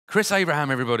Chris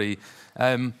Abraham, everybody.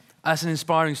 That's an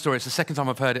inspiring story. It's the second time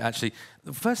I've heard it, actually.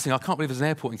 The first thing, I can't believe there's an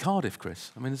airport in Cardiff, Chris.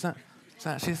 I mean, is that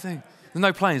actually a thing? There's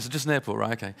no planes, it's just an airport,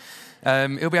 right? Okay.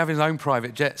 He'll be having his own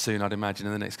private jet soon, I'd imagine,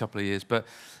 in the next couple of years. But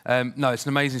no, it's an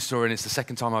amazing story, and it's the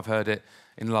second time I've heard it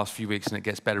in the last few weeks, and it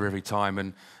gets better every time.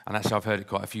 And actually, I've heard it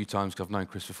quite a few times because I've known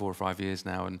Chris for 4 or 5 years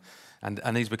now,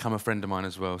 and he's become a friend of mine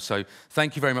as well. So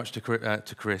thank you very much to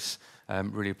Chris.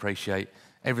 Really appreciate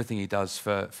everything he does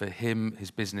for him,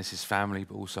 his business, his family,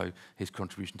 but also his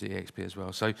contribution to EXP as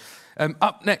well. So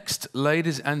up next,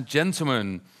 ladies and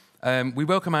gentlemen, we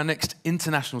welcome our next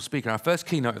international speaker, our first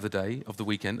keynote of the day, of the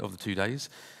weekend, of the 2 days,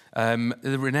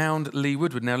 the renowned Lee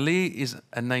Woodward. Now, Lee is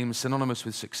a name synonymous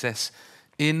with success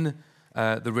in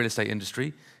the real estate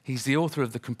industry. He's the author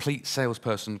of the Complete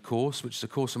Salesperson course, which is a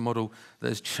course and model that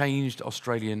has changed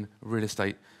Australian real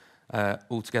estate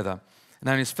altogether.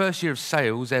 Now, in his first year of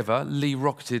sales ever, Lee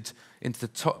rocketed into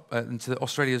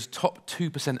Australia's top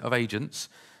 2% of agents,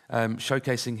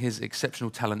 showcasing his exceptional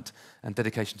talent and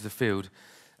dedication to the field.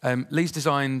 Lee's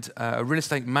designed a real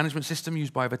estate management system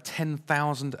used by over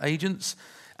 10,000 agents,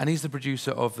 and he's the producer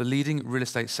of the leading real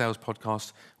estate sales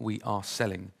podcast, We Are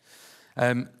Selling.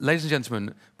 Ladies and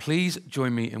gentlemen, please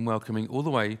join me in welcoming all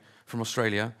the way from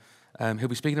Australia. He'll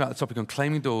be speaking about the topic on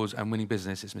claiming doors and winning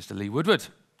business. It's Mr. Lee Woodward.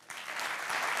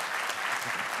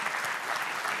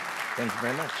 Thank you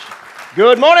very much.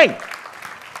 Good morning.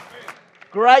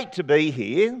 Great to be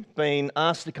here. Been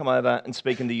asked to come over and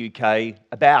speak in the UK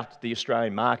about the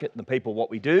Australian market and the people, what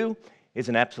we do, is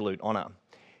an absolute honour.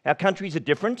 Our countries are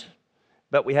different,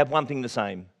 but we have one thing the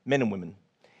same, men and women.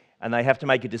 And they have to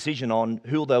make a decision on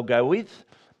who they'll go with,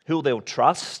 who they'll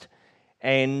trust,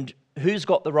 and who's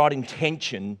got the right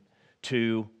intention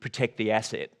to protect the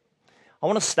asset. I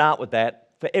want to start with that.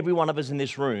 For every one of us in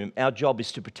this room, our job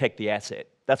is to protect the asset.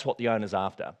 That's what the owner's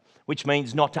after, which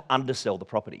means not to undersell the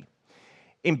property.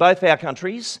 In both our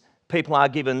countries, people are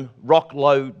given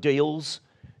rock-low deals,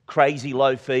 crazy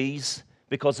low fees,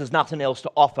 because there's nothing else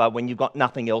to offer when you've got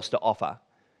nothing else to offer.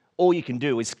 All you can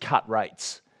do is cut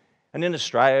rates. And in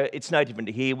Australia, it's no different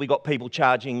to here. We've got people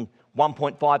charging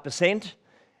 1.5%,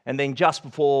 and then just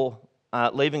before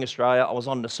leaving Australia, I was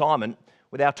on an assignment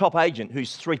with our top agent,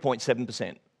 who's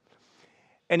 3.7%.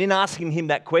 And in asking him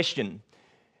that question,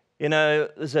 you know,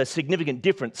 there's a significant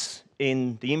difference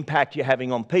in the impact you're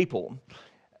having on people,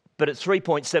 but at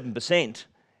 3.7%,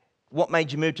 what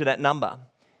made you move to that number?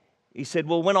 He said,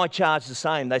 well, when I charged the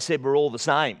same, they said we're all the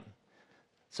same.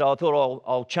 So I thought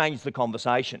I'll change the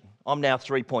conversation. I'm now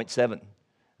 3.7.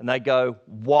 And they go,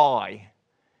 why?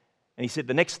 And he said,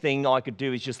 the next thing I could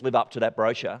do is just live up to that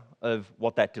brochure of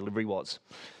what that delivery was.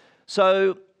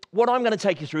 So what I'm going to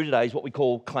take you through today is what we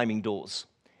call claiming doors.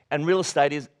 And real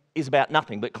estate is about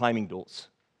nothing but claiming doors.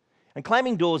 And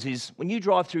claiming doors is when you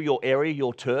drive through your area,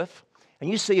 your turf, and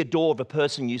you see a door of a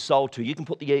person you sold to, you can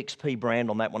put the EXP brand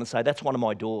on that one and say, that's one of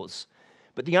my doors.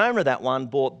 But the owner of that one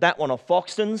bought that one off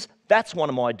Foxtons, that's one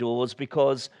of my doors,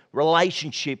 because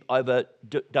relationship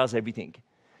does everything.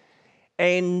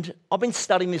 And I've been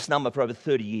studying this number for over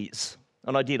 30 years.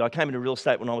 And I did. I came into real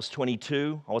estate when I was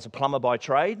 22. I was a plumber by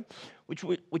trade,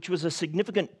 which was a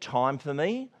significant time for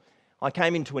me. I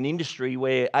came into an industry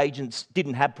where agents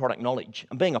didn't have product knowledge.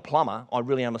 And being a plumber, I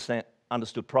really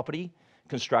understood property,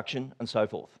 construction, and so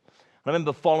forth. I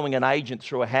remember following an agent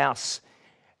through a house,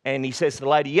 and he says to the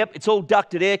lady, yep, it's all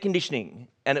ducted air conditioning.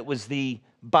 And it was the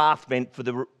bath vent for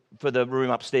the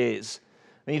room upstairs.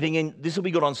 And you're thinking, this will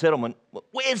be good on settlement.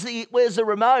 Where's the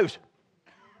remote?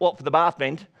 What, for the bath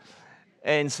vent?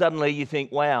 And suddenly you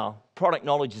think, wow, product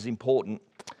knowledge is important.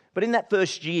 But in that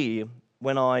first year,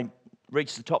 when I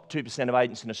reached the top 2% of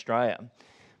agents in Australia,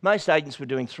 most agents were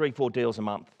doing 3-4 deals a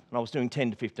month, and I was doing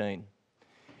 10 to 15.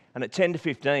 And at 10 to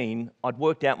 15, I'd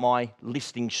worked out my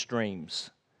listing streams.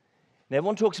 Now,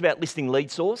 everyone talks about listing lead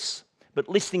source, but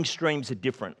listing streams are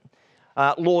different.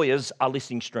 Lawyers are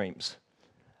listing streams.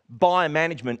 Buyer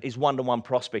management is one-to-one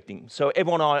prospecting. So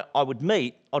everyone I would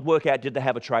meet, I'd work out, did they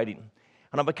have a trade-in?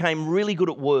 And I became really good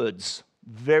at words,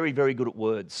 very, very good at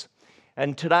words.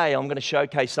 And today, I'm going to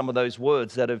showcase some of those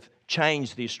words that have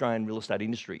changed the Australian real estate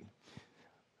industry.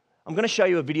 I'm going to show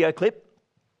you a video clip,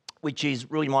 which is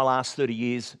really my last 30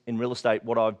 years in real estate,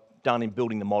 what I've done in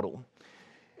building the model.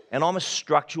 And I'm a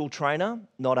structural trainer,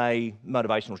 not a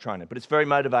motivational trainer, but it's very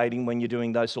motivating when you're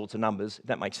doing those sorts of numbers, if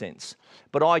that makes sense.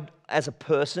 But as a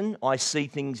person, I see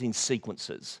things in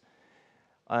sequences.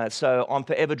 So I'm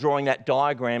forever drawing that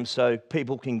diagram so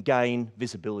people can gain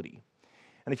visibility.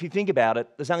 And if you think about it,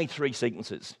 there's only 3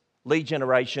 sequences: lead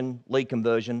generation, lead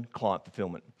conversion, client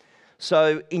fulfillment.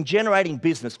 So in generating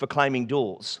business for claiming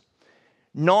doors,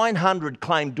 900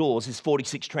 claimed doors is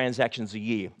 46 transactions a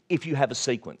year, if you have a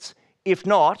sequence. If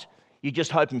not, you're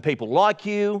just hoping people like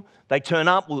you, they turn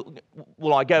up,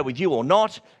 will I go with you or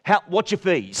not? What's your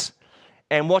fees?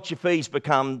 And what's your fees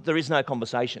become, there is no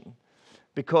conversation.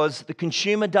 Because the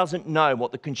consumer doesn't know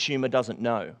what the consumer doesn't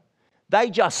know. They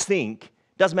just think,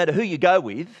 doesn't matter who you go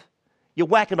with, you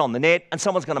whack it on the net and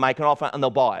someone's going to make an offer and they'll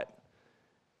buy it.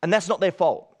 And that's not their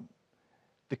fault.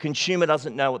 The consumer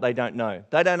doesn't know what they don't know.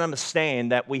 They don't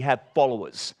understand that we have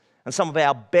followers. And some of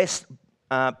our best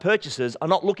purchasers are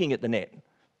not looking at the net.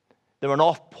 They're an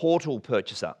off-portal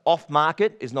purchaser.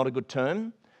 Off-market is not a good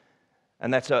term.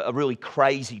 And that's a really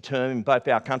crazy term in both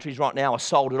our countries right now. I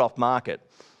sold it off-market.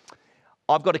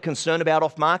 I've got a concern about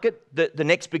off-market. The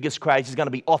next biggest craze is going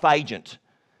to be off-agent.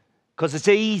 Because it's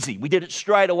easy. We did it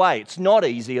straight away. It's not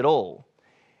easy at all.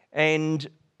 And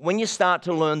when you start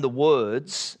to learn the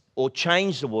words or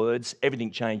change the words,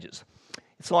 everything changes.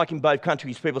 It's like in both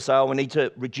countries, people say, oh, we need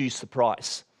to reduce the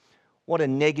price. What a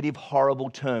negative, horrible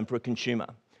term for a consumer.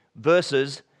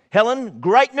 Versus, Helen,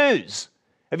 great news.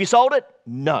 Have you sold it?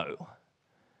 No.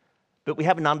 But we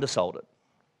haven't undersold it.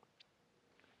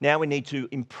 Now we need to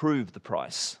improve the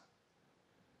price.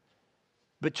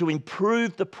 But to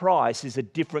improve the price is a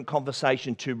different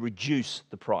conversation to reduce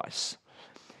the price.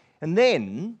 And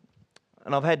then,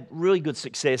 and I've had really good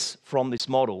success from this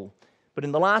model, but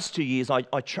in the last 2 years,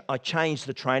 I changed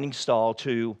the training style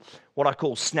to what I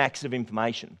call snacks of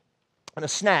information. And a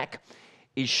snack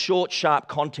is short, sharp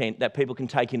content that people can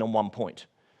take in on one point.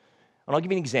 And I'll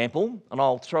give you an example, and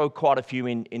I'll throw quite a few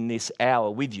in this hour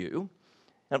with you.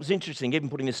 And it was interesting, even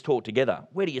putting this talk together.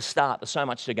 Where do you start? There's so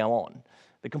much to go on.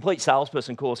 The Complete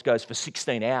Salesperson course goes for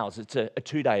 16 hours. It's a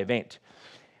 2-day event.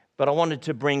 But I wanted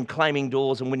to bring claiming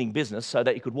doors and winning business so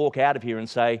that you could walk out of here and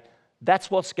say, that's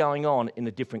what's going on in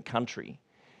a different country.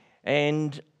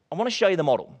 And I want to show you the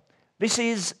model. This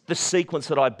is the sequence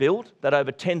that I built that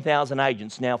over 10,000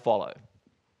 agents now follow.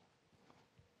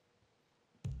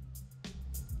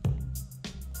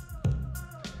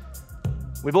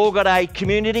 We've all got a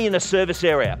community and a service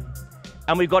area,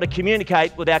 and we've got to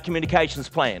communicate with our communications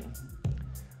plan.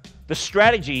 The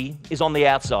strategy is on the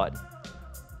outside,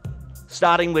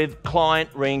 starting with client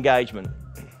re-engagement.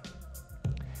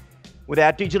 With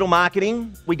our digital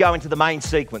marketing, we go into the main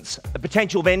sequence, a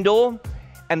potential vendor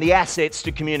and the assets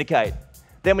to communicate.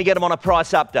 Then we get them on a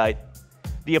price update.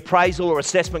 The appraisal or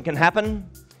assessment can happen.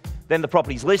 Then the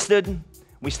property's listed.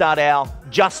 We start our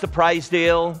just appraised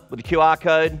deal with the QR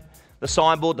code, the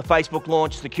signboard, the Facebook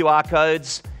launch, the QR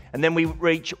codes, and then we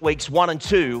reach weeks 1 and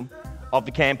 2 of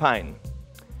the campaign.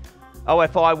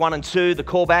 OFI 1 and 2, the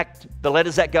callback, the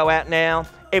letters that go out now,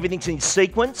 everything's in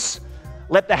sequence.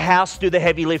 Let the house do the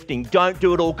heavy lifting. Don't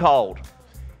do it all cold.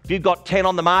 If you've got 10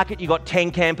 on the market, you've got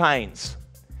 10 campaigns.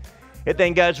 It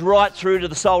then goes right through to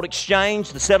the sold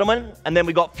exchange, the settlement, and then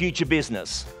we've got future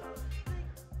business.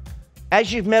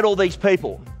 As you've met all these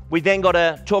people, we've then got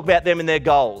to talk about them and their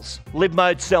goals. Live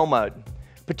mode, sell mode,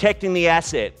 protecting the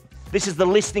asset. This is the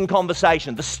listing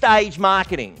conversation, the stage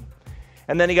marketing.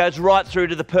 And then it goes right through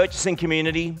to the purchasing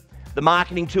community, the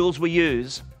marketing tools we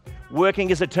use,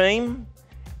 working as a team,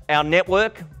 our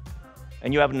network,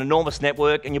 and you have an enormous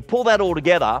network, and you pull that all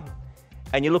together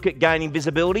and you look at gaining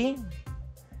visibility,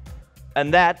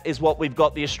 and that is what we've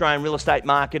got the Australian real estate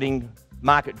market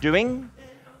doing,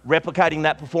 replicating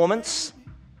that performance.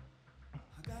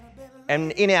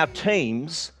 And in our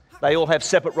teams, they all have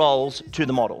separate roles to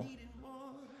the model.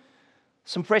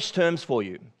 Some fresh terms for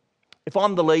you. If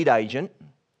I'm the lead agent,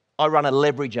 I run a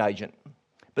leverage agent.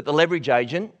 But the leverage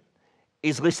agent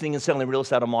is listing and selling real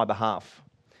estate on my behalf.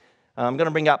 I'm going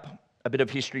to bring up a bit of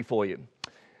history for you.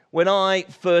 When I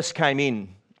first came in,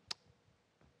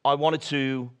 I wanted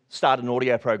to start an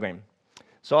audio program.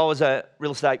 So I was a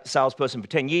real estate salesperson for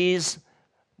 10 years,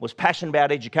 was passionate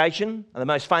about education, and the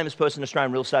most famous person in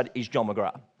Australian real estate is John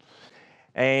McGrath.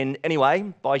 And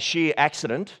anyway, by sheer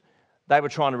accident, they were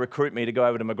trying to recruit me to go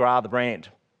over to McGrath, the brand.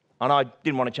 And I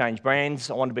didn't want to change brands,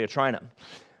 I wanted to be a trainer.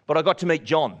 But I got to meet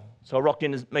John. So I rocked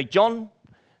in to meet John,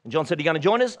 and John said, "Are you going to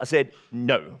join us?" I said,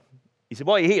 "No." He said,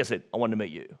 "Why are you here?" I said, "I wanted to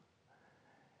meet you."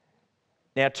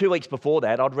 Now, 2 weeks before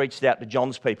that, I'd reached out to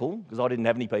John's people, because I didn't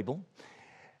have any people,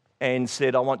 and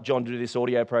said, "I want John to do this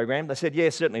audio program." They said, "Yeah,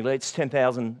 certainly, Lee, it's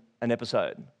 10,000 an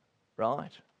episode."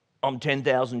 Right? I'm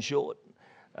 10,000 short.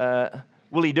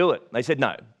 Will he do it? They said,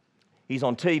 "No. He's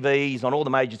on TV, he's on all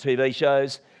the major TV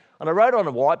shows." And I wrote on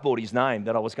a whiteboard his name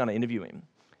that I was going to interview him.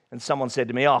 And someone said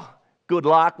to me, "Oh, good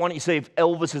luck. Why don't you see if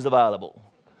Elvis is available?"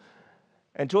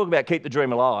 And talk about keep the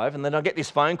dream alive. And then I get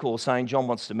this phone call saying John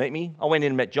wants to meet me. I went in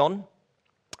and met John.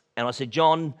 And I said,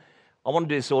 "John, I want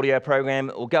to do this audio program.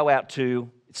 It will go out to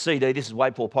It's CD, this is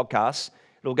Wait For Podcasts.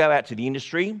 It'll go out to the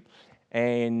industry,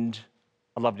 and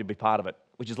I'd love to be part of it,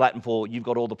 which is Latin for you've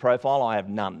got all the profile, I have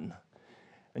none.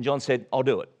 And John said, I'll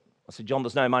do it. I said, John,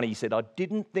 there's no money. He said, I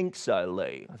didn't think so,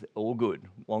 Lee. I said, all good,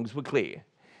 as long as we're clear.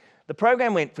 The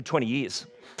program went for 20 years,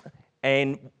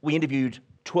 and we interviewed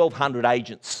 1,200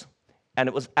 agents, and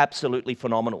it was absolutely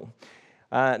phenomenal.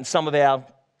 And some of our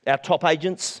top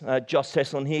agents, Josh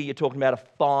Teslin here, you're talking about a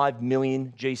 5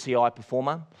 million GCI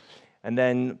performer. And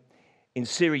then in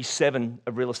Series 7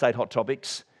 of Real Estate Hot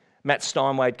Topics, Matt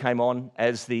Steinwade came on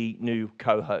as the new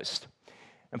co-host.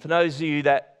 And for those of you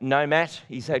that know Matt,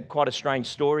 he's had quite a strange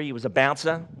story. He was a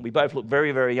bouncer. We both look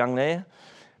very, very young there.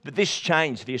 But this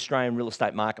changed the Australian real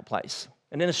estate marketplace.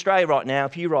 And in Australia right now,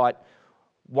 if you write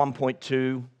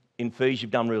 1.2 in fees,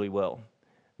 you've done really well.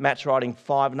 Matt's writing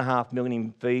 5.5 million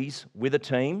in fees with a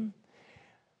team.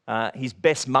 His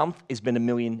best month has been $1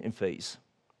 million in fees.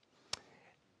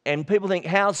 And people think,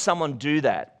 how does someone do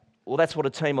that? Well, that's what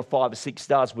a team of 5 or 6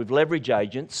 does with leverage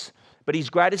agents. But his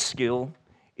greatest skill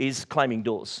is claiming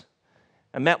doors.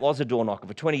 And Matt was a door knocker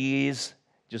for 20 years,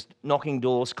 just knocking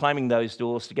doors, claiming those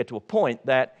doors to get to a point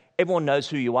that everyone knows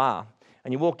who you are.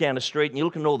 And you walk down the street and you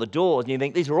look at all the doors and you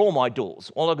think, these are all my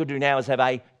doors. All I've got to do now is have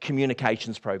a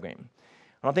communications program.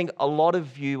 And I think a lot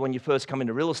of you, when you first come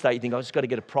into real estate, you think, I've just got to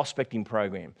get a prospecting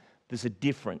program. There's a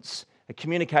difference. A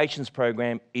communications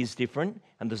program is different,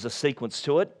 and there's a sequence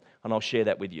to it, and I'll share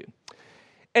that with you.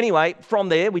 Anyway, from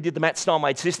there, we did the Matt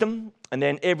Steinwade system, and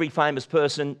then every famous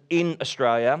person in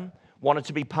Australia wanted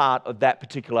to be part of that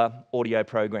particular audio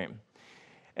program.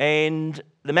 And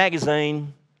the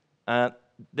magazine,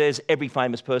 there's every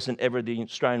famous person ever in the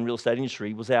Australian real estate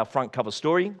industry was our front cover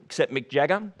story, except Mick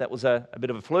Jagger. That was a bit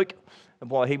of a fluke of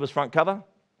why he was front cover.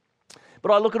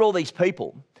 But I look at all these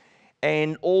people,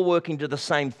 and all working to the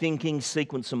same thinking,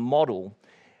 sequence and model.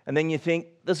 And then you think,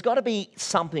 there's got to be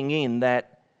something in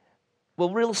that, well,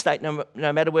 real estate, no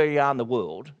matter where you are in the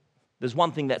world, there's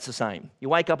one thing that's the same. You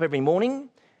wake up every morning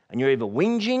and you're either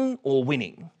whinging or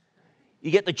winning. You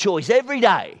get the choice every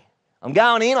day. I'm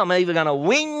going in, I'm either going to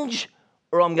whinge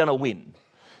or I'm going to win.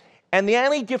 And the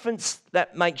only difference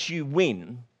that makes you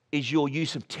win is your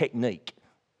use of technique.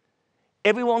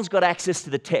 Everyone's got access to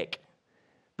the tech,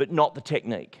 but not the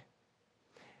technique.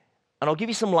 And I'll give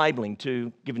you some labelling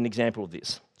to give an example of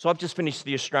this. So I've just finished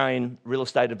the Australian Real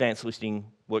Estate Advanced Listing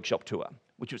Workshop Tour,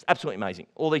 which was absolutely amazing.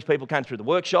 All these people came through the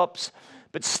workshops,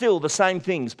 but still the same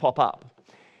things pop up.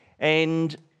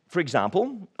 And for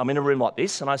example, I'm in a room like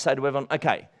this and I say to everyone,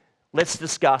 okay, let's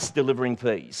discuss delivering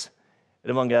fees.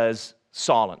 And everyone goes,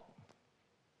 silent.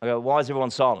 I go, why is everyone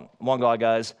silent? And one guy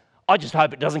goes, I just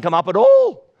hope it doesn't come up at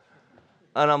all.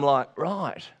 And I'm like,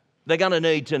 right, they're going to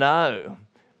need to know.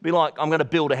 Be like, I'm going to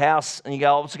build a house, and you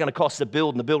go, what's it going to cost to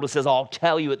build? And the builder says, I'll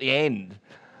tell you at the end.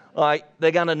 Like, they're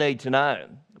going to need to know.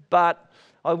 But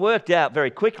I worked out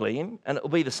very quickly, and it'll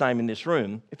be the same in this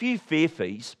room, if you fear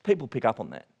fees, people pick up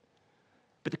on that.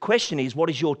 But the question is,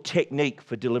 what is your technique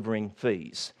for delivering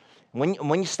fees? And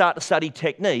when you start to study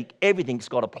technique, everything's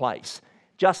got a place,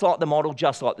 just like the model,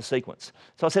 just like the sequence.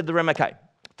 So I said to the room, okay,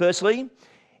 firstly,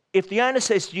 if the owner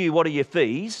says to you, what are your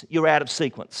fees? You're out of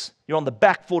sequence. You're on the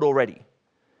back foot already.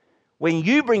 When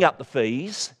you bring up the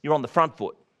fees, you're on the front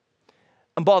foot.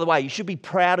 And by the way, you should be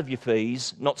proud of your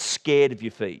fees, not scared of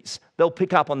your fees. They'll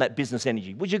pick up on that business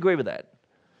energy. Would you agree with that?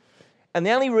 And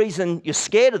the only reason you're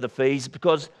scared of the fees is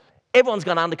because everyone's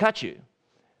going to undercut you.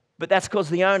 But that's because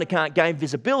the owner can't gain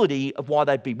visibility of why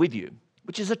they'd be with you,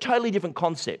 which is a totally different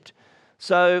concept.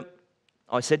 So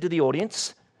I said to the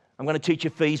audience, I'm going to teach you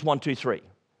fees 1, 2, 3.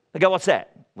 They go, what's that?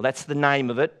 Well, that's the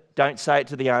name of it. Don't say it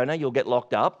to the owner. You'll get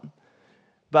locked up.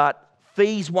 But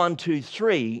fees 1, 2,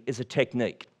 3 is a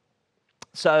technique.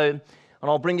 So, and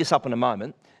I'll bring this up in a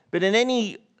moment, but in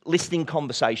any listing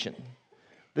conversation,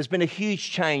 there's been a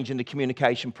huge change in the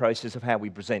communication process of how we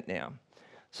present now.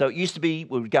 So it used to be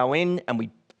we would go in and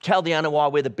we'd tell the owner why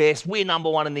we're the best. We're number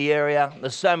one in the area.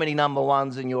 There's so many number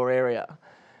ones in your area.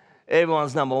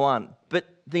 Everyone's number one. But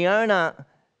the owner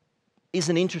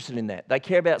isn't interested in that. They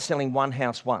care about selling one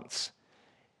house once.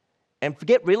 And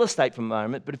forget real estate for a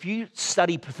moment, but if you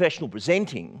study professional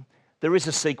presenting, there is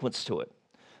a sequence to it.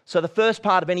 So the first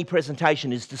part of any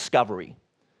presentation is discovery.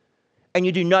 And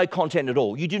you do no content at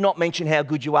all. You do not mention how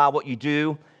good you are, what you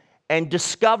do. And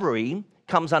discovery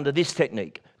comes under this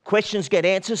technique. Questions get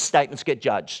answers, statements get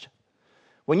judged.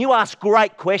 When you ask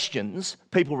great questions,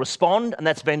 people respond, and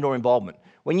that's vendor involvement.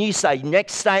 When you say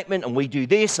next statement, and we do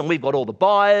this, and we've got all the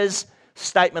buyers,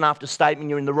 statement after statement,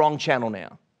 you're in the wrong channel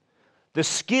now. The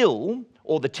skill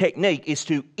or the technique is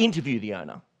to interview the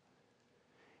owner.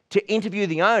 To interview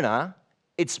the owner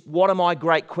It's what are my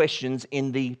great questions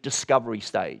in the discovery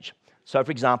stage. So,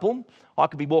 for example, I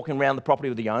could be walking around the property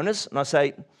with the owners and I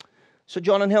say, so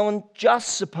John and Helen,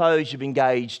 just suppose you've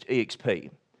engaged EXP.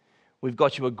 We've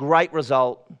got you a great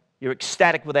result. You're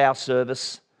ecstatic with our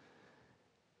service.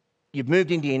 You've moved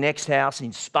into your next house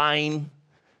in Spain.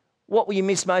 What will you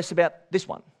miss most about this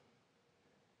one?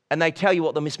 And they tell you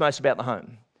what they miss most about the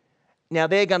home. Now,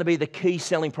 they're going to be the key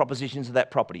selling propositions of that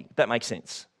property, if that makes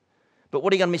sense. But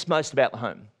what are you going to miss most about the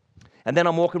home? And then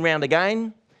I'm walking around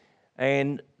again,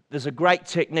 and there's a great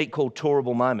technique called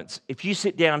tourable moments. If you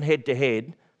sit down head to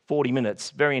head, 40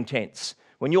 minutes, very intense.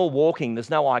 When you're walking, there's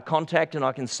no eye contact, and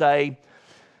I can say,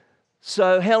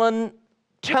 so Helen,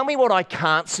 tell me what I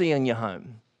can't see in your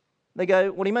home. They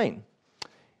go, what do you mean?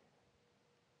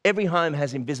 Every home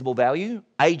has invisible value.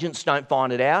 Agents don't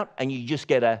find it out, and you just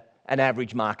get an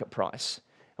average market price.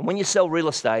 And when you sell real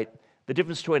estate, the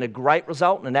difference between a great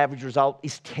result and an average result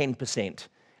is 10%.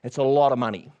 It's a lot of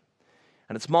money.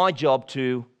 And it's my job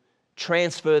to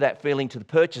transfer that feeling to the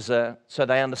purchaser so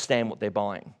they understand what they're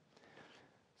buying.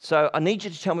 So I need you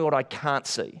to tell me what I can't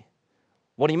see.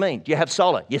 What do you mean? Do you have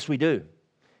solar? Yes, we do.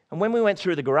 And when we went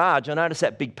through the garage, I noticed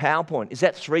that big power point. Is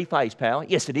that three-phase power?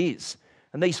 Yes, it is.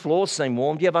 And these floors seem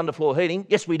warm. Do you have underfloor heating?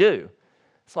 Yes, we do.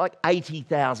 It's like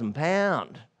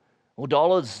 £80,000 or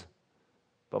dollars,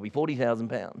 probably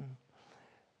 £40,000.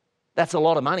 That's a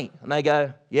lot of money. And they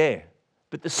go, yeah.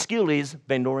 But the skill is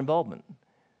vendor involvement.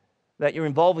 That you're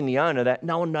involving the owner, that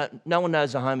no one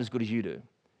knows the home as good as you do.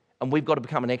 And we've got to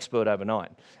become an expert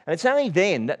overnight. And it's only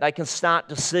then that they can start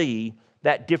to see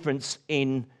that difference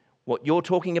in what you're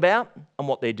talking about and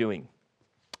what they're doing.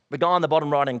 The guy on the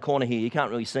bottom right-hand corner here, you can't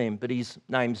really see him, but his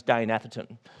name's Dane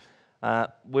Atherton.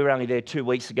 We were only there 2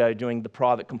 weeks ago doing the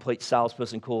private complete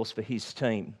salesperson course for his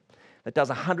team. That does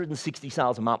 160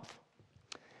 sales a month.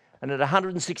 And at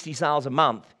 160 sales a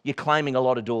month, you're claiming a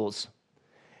lot of doors.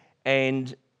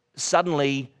 And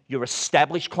suddenly, your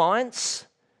established clients.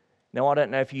 Now, I don't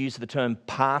know if you use the term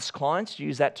past clients. Do you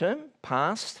use that term?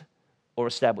 Past or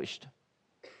established?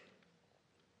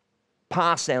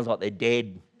 Past sounds like they're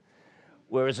dead,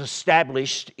 whereas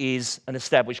established is an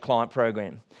established client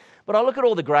program. But I look at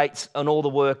all the greats and all the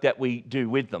work that we do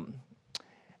with them.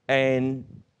 And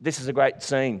this is a great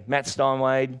scene. Matt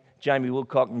Steinwade, Jamie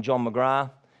Woodcock and John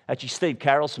McGrath. Actually, Steve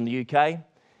Carroll's from the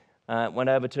UK. Went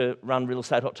over to run Real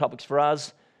Estate Hot Topics for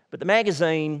us. But the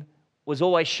magazine was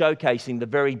always showcasing the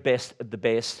very best of the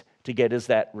best to get us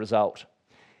that result.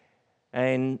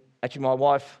 And actually, my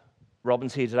wife,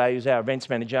 Robin's here today, who's our events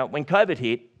manager. When COVID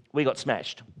hit, we got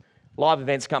smashed. Live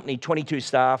events company, 22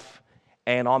 staff,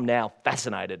 and I'm now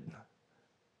fascinated.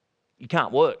 You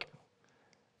can't work.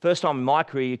 First time in my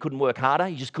career, you couldn't work harder,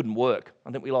 you just couldn't work.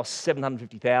 I think we lost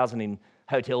 $750,000 in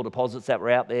hotel deposits that were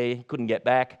out there, couldn't get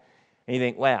back. And you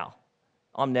think, wow,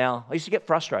 I used to get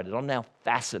frustrated, I'm now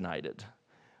fascinated.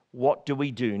 What do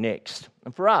we do next?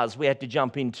 And for us, we had to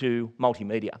jump into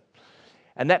multimedia.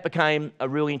 And that became a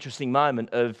really interesting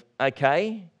moment of,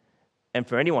 okay, and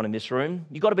for anyone in this room,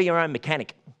 you've got to be your own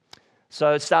mechanic.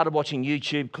 So I started watching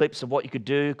YouTube clips of what you could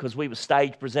do because we were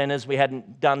stage presenters. We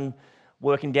hadn't done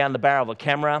working down the barrel of a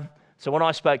camera. So when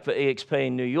I spoke for EXP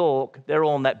in New York, they're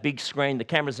all on that big screen, the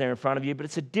camera's there in front of you, but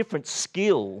it's a different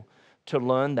skill to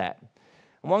learn that.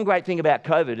 And one great thing about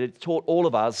COVID, it taught all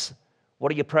of us,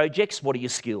 what are your projects, what are your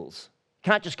skills?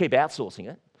 You can't just keep outsourcing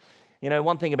it. You know,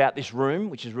 one thing about this room,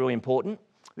 which is really important,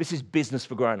 this is business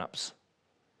for grown-ups.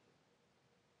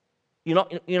 You're not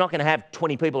going to have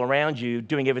 20 people around you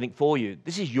doing everything for you.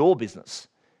 This is your business.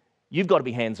 You've got to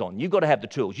be hands-on. You've got to have the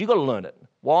tools. You've got to learn it.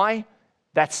 Why?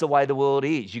 That's the way the world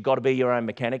is. You've got to be your own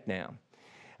mechanic now.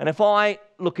 And if I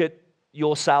look at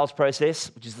your sales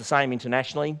process, which is the same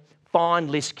internationally,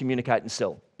 find, list, communicate, and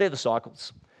sell. They're the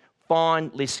cycles.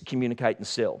 Find, list, communicate, and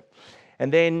sell.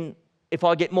 And then if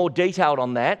I get more detailed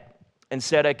on that and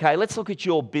said, okay, let's look at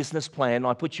your business plan.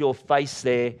 I put your face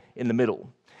there in the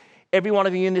middle. Every one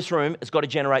of you in this room has got to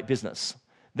generate business.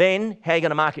 Then, how are you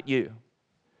going to market you?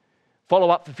 Follow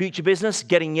up for future business,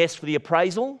 getting yes for the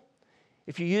appraisal.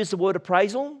 If you use the word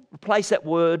appraisal, replace that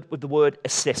word with the word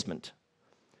assessment.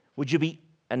 Would you be,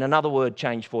 and another word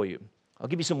change for you. I'll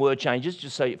give you some word changes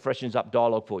just so it freshens up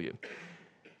dialogue for you.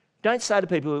 Don't say to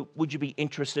people, would you be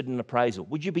interested in an appraisal?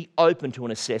 Would you be open to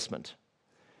an assessment?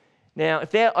 Now,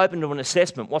 if they're open to an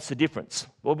assessment, what's the difference?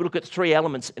 Well, we look at 3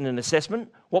 elements in an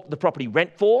assessment. What would the property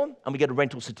rent for? And we get a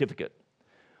rental certificate.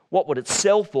 What would it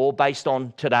sell for based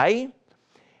on today?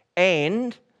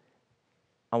 And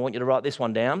I want you to write this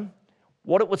one down.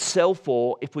 What it would sell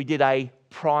for if we did a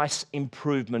price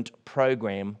improvement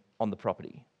program on the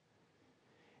property.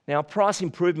 Now, a price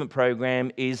improvement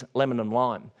program is lemon and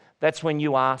lime. That's when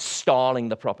you are styling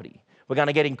the property. We're going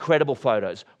to get incredible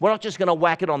photos. We're not just going to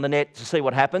whack it on the net to see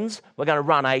what happens. We're going to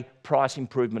run a price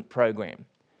improvement program.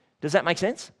 Does that make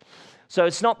sense? So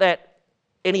it's not that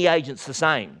any agent's the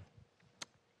same.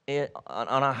 And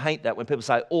I hate that when people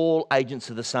say all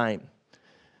agents are the same.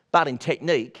 But in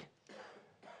technique,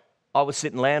 I was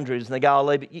sitting in lounge rooms and they go, oh,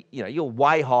 Lee, but you're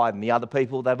way higher than the other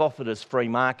people. They've offered us free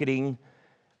marketing.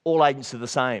 All agents are the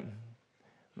same.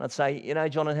 And I'd say,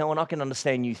 John and Helen, I can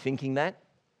understand you thinking that.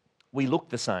 We look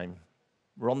the same.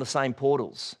 We're on the same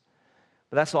portals.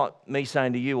 But that's like me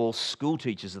saying to you, all school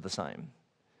teachers are the same.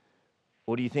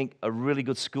 Or do you think a really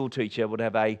good school teacher would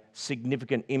have a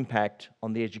significant impact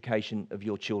on the education of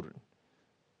your children?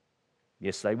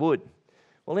 Yes, they would.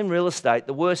 Well, in real estate,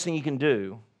 the worst thing you can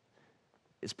do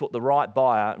is put the right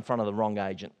buyer in front of the wrong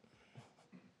agent.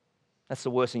 That's the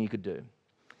worst thing you could do.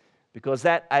 Because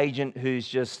that agent who's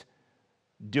just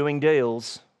doing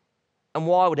deals, and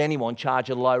why would anyone charge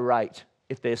a low rate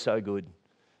if they're so good?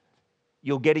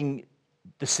 You're getting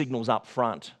the signals up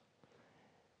front.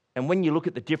 And when you look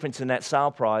at the difference in that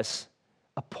sale price,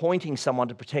 appointing someone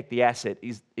to protect the asset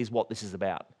is what this is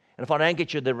about. And if I don't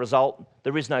get you the result,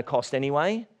 there is no cost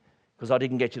anyway, because I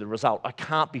didn't get you the result. I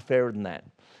can't be fairer than that.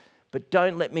 But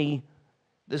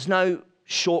there's no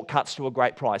shortcuts to a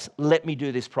great price. Let me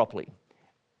do this properly.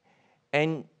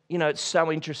 And, it's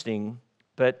so interesting,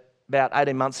 but about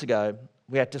 18 months ago,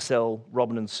 we had to sell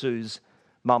Robin and Sue's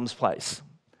mum's place.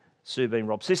 Sue being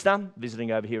Rob's sister,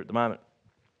 visiting over here at the moment.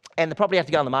 And the property had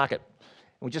to go on the market.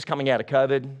 And we're just coming out of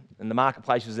COVID, and the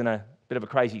marketplace was in a bit of a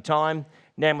crazy time.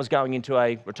 Nan was going into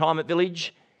a retirement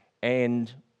village,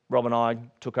 and Rob and I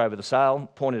took over the sale,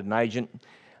 appointed an agent.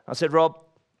 I said, Rob,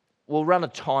 we'll run a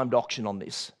timed auction on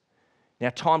this. Now,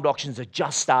 timed auctions are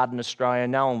just started in Australia.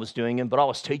 No one was doing them, but I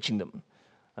was teaching them.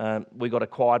 We got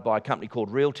acquired by a company called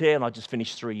Realtair, and I just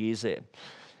finished 3 years there.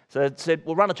 So I said,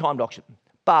 we'll run a timed auction,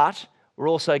 but we're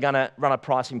also going to run a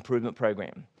price improvement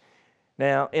program.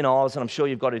 Now, in Oz, and I'm sure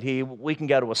you've got it here, we can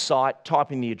go to a site,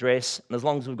 type in the address, and as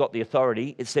long as we've got the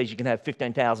authority, it says you can have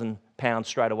 £15,000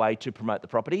 straight away to promote the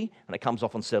property, and it comes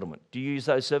off on settlement. Do you use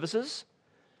those services?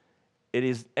 It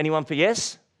is. Anyone for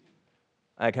yes?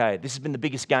 Okay, this has been the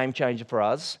biggest game changer for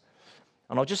us.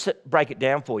 And I'll just break it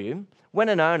down for you. When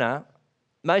an owner,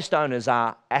 most owners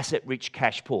are asset-rich,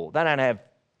 cash poor. They don't have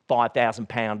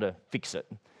 £5,000 to fix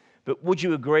it. But would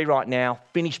you agree right now,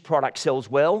 finished product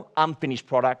sells well, unfinished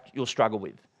product you'll struggle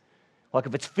with? Like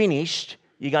if it's finished,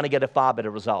 you're going to get a far better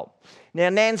result. Now,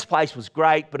 Nan's place was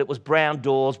great, but it was brown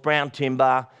doors, brown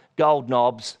timber, gold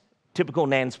knobs, typical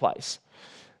Nan's place.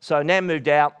 So Nan moved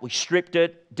out, we stripped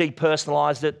it,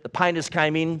 depersonalised it, the painters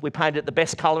came in, we painted it the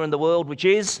best colour in the world, which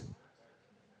is,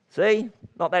 see,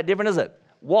 not that different, is it?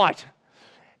 White.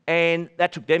 And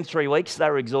that took them 3 weeks, they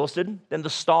were exhausted. Then the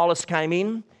stylist came in,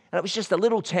 and it was just a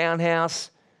little townhouse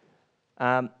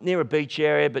near a beach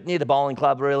area, but near the bowling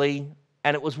club really,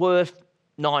 and it was worth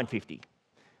 $950.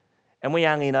 And we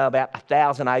only know about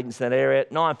 1,000 agents in that area,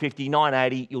 $950,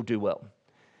 $980, you'll do well.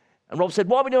 And Rob said,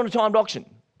 why are we doing a timed auction?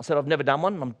 I said, I've never done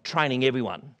one. I'm training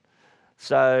everyone.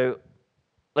 So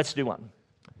let's do one.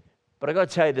 But I've got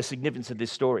to tell you the significance of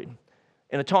this story.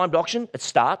 In a timed auction, it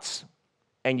starts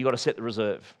and you've got to set the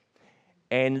reserve.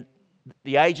 And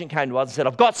the agent came to us and said,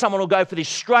 I've got someone who'll go for this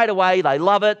straight away. They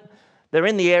love it. They're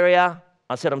in the area.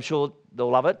 I said, I'm sure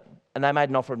they'll love it. And they made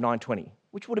an offer of $920,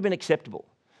 which would have been acceptable.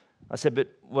 I said, but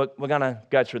we're going to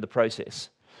go through the process.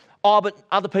 Oh, but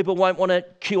other people won't want a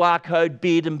QR code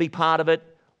bid and be part of it.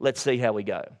 Let's see how we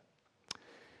go.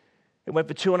 It went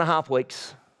for 2.5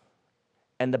 weeks,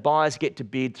 and the buyers get to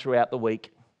bid throughout the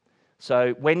week.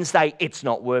 So Wednesday, it's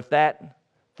not worth that.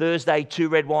 Thursday, 2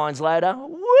 red wines later,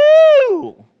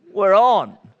 woo, we're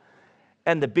on.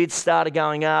 And the bids started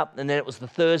going up, and then it was the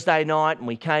Thursday night, and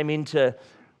we came in to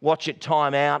watch it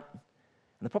time out,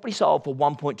 and the property sold for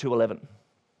 1.211.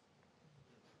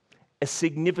 A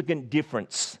significant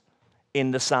difference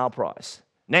in the sale price.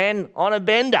 Nan, on a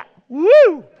bender.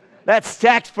 Woo! That's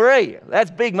tax-free.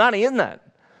 That's big money, isn't it?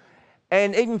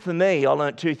 And even for me, I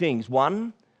learnt 2 things.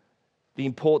 One, the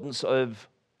importance of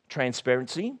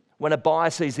transparency. When a buyer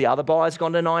sees the other buyer's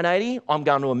gone to 980, I'm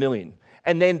going to $1 million.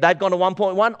 And then they've gone to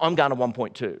 1.1, I'm going to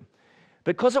 1.2.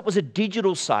 Because it was a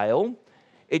digital sale,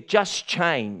 it just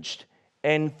changed.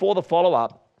 And for the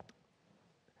follow-up,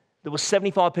 there were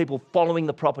 75 people following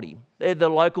the property. They're the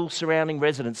local surrounding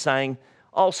residents saying,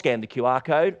 I'll scan the QR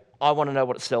code. I want to know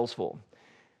what it sells for.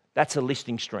 That's a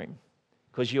listing stream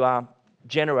because you are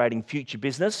generating future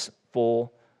business for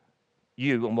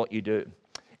you and what you do.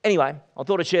 Anyway, I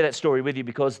thought I'd share that story with you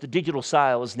because the digital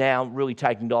sale is now really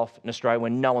taking off in Australia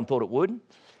when no one thought it would.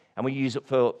 And we use it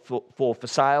for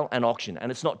sale and auction,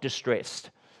 and it's not distressed.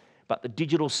 But the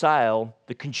digital sale,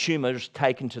 the consumer's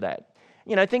taken to that.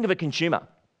 You know, think of a consumer.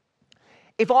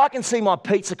 If I can see my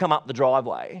pizza come up the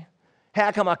driveway,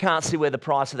 how come I can't see where the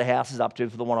price of the house is up to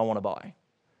for the one I want to buy?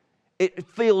 It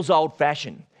feels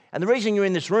old-fashioned. And the reason you're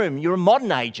in this room, you're a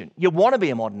modern agent. You want to be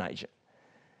a modern agent.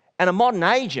 And a modern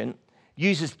agent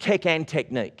uses tech and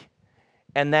technique.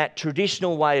 And that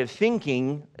traditional way of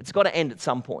thinking, it's got to end at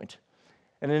some point.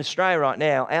 And in Australia right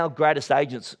now, our greatest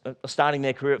agents are starting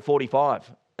their career at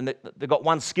 45. And they've got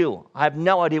one skill. I have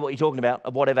no idea what you're talking about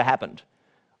of whatever happened.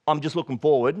 I'm just looking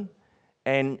forward.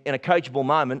 And in a coachable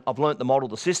moment, I've learnt the model,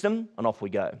 the system, and off we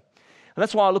go. And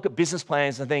that's why I look at business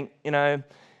plans and think, you know,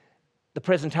 the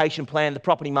presentation plan, the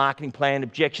property marketing plan,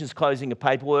 objections, closing of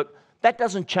paperwork, that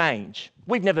doesn't change.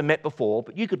 We've never met before,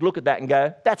 but you could look at that and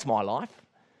go, that's my life.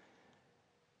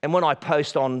 And when I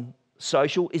post on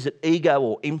social, is it ego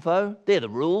or info? They're the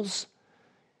rules.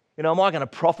 You know, am I going to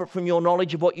profit from your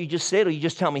knowledge of what you just said, or you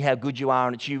just tell me how good you are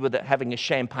and it's you with having a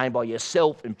champagne by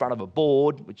yourself in front of a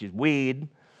board, which is weird,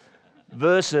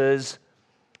 versus,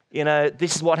 you know,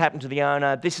 this is what happened to the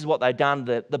owner, this is what they've done,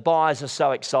 the buyers are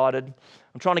so excited.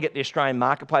 I'm trying to get the Australian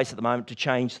marketplace at the moment to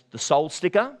change the sold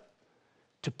sticker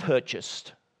to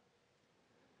purchased.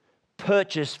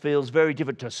 Purchased feels very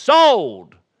different to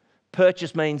sold.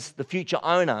 Purchase means the future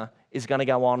owner is going to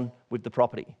go on with the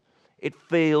property. It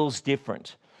feels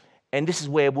different. And this is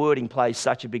where wording plays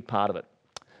such a big part of it.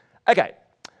 Okay,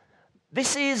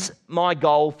 this is my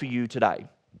goal for you today.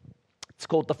 It's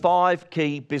called the 5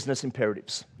 Key Business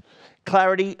Imperatives.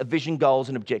 Clarity of vision, goals,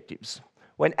 and objectives.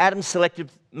 When Adam selected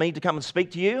me to come and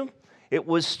speak to you, it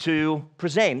was to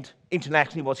present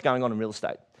internationally what's going on in real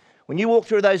estate. When you walk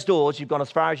through those doors, you've gone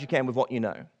as far as you can with what you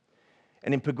know.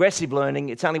 And in progressive learning,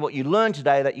 it's only what you learn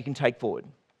today that you can take forward,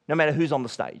 no matter who's on the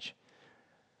stage.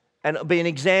 And it'll be an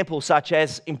example such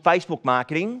as in Facebook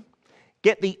marketing,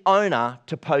 get the owner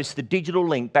to post the digital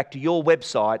link back to your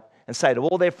website and say to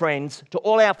all their friends, to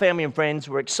all our family and friends,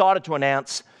 we're excited to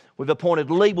announce we've appointed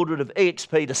Lee Woodward of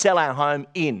EXP to sell our home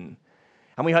in.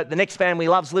 And we hope the next family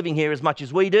loves living here as much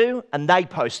as we do, and they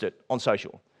post it on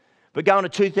social. But going to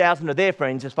 2,000 of their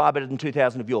friends is far better than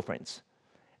 2,000 of your friends.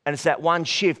 And it's that one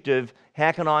shift of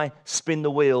how can I spin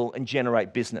the wheel and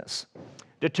generate business.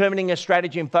 Determining a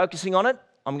strategy and focusing on it,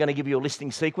 I'm going to give you a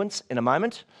listing sequence in a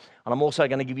moment. And I'm also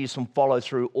going to give you some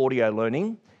follow-through audio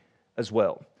learning as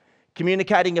well.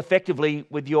 Communicating effectively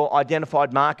with your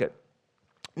identified market.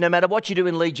 No matter what you do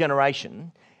in lead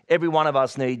generation, every one of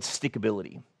us needs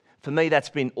stickability. For me, that's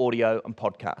been audio and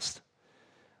podcast.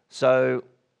 So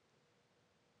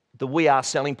the We Are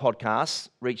Selling podcast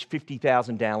reached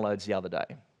 50,000 downloads the other day.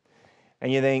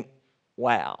 And you think,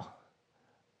 wow,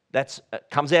 it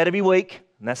comes out every week,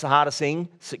 and that's the hardest thing.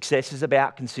 Success is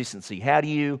about consistency. How do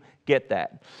you get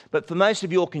that? But for most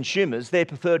of your consumers, their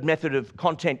preferred method of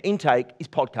content intake is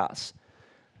podcasts,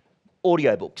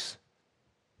 audiobooks.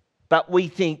 But we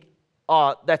think,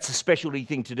 oh, that's a specialty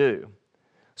thing to do.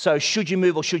 So should you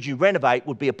move or should you renovate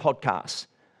would be a podcast.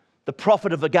 The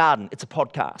profit of a garden, it's a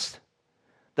podcast.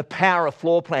 The power of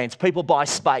floor plans, people buy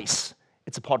space,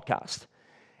 it's a podcast.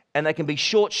 And they can be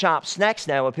short, sharp snacks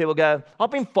now where people go,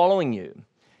 I've been following you.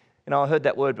 You know, I heard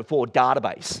that word before,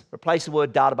 database. Replace the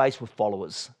word database with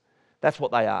followers. That's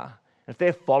what they are. And if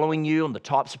they're following you on the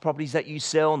types of properties that you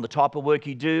sell and the type of work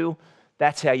you do,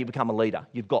 that's how you become a leader.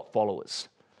 You've got followers.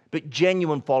 But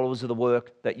genuine followers of the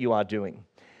work that you are doing.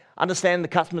 Understand the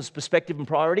customer's perspective and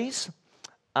priorities.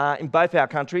 In both our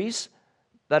countries,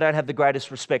 they don't have the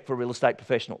greatest respect for real estate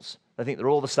professionals. They think they're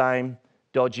all the same,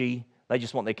 dodgy, they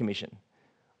just want their commission.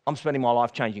 I'm spending my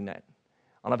life changing that.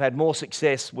 And I've had more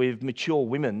success with mature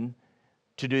women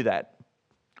to do that.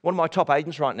 One of my top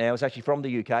agents right now is actually from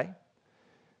the UK.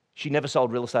 She never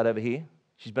sold real estate over here.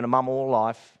 She's been a mum all her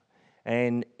life.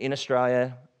 And in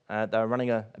Australia, they were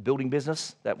running a building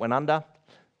business that went under.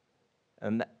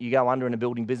 And you go under in a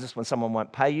building business when someone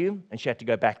won't pay you, and she had to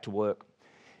go back to work.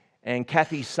 And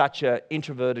Kathy's such an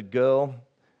introverted girl,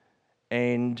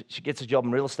 and she gets a job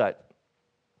in real estate.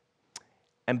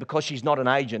 And because she's not an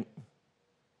agent,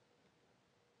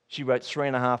 she wrote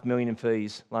 $3.5 million in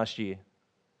fees last year.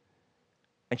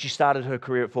 And she started her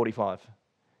career at 45.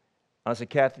 And I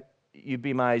said, Kath, you'd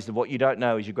be amazed at what you don't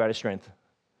know is your greatest strength.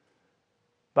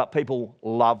 But people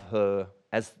love her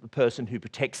as the person who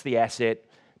protects the asset,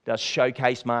 does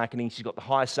showcase marketing. She's got the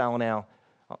highest sale now.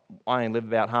 I only live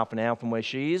about half an hour from where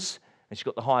she is, and she's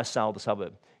got the highest sale of the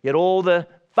suburb. Yet all the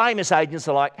famous agents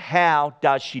are like, how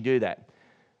does she do that?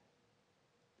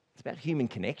 It's about human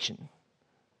connection,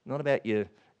 not about your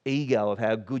ego of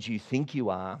how good you think you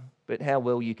are, but how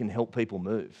well you can help people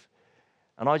move.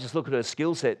 And I just look at her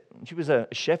skill set. She was a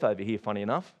chef over here, funny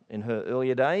enough, in her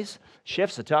earlier days.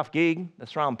 Chef's a tough gig. They're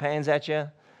throwing pans at you.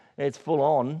 It's full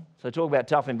on. So talk about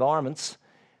tough environments.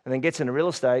 And then gets into real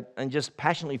estate and just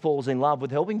passionately falls in love with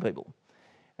helping people.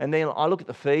 And then I look at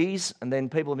the fees, and then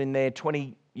people have been there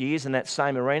 20 years in that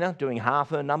same arena doing half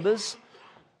her numbers.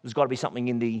 There's got to be something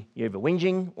in you're either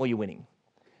whinging or you're winning.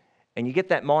 And you get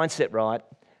that mindset right,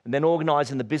 and then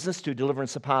organising the business to deliver and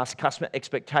surpass customer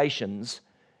expectations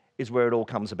is where it all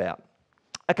comes about.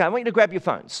 Okay, I want you to grab your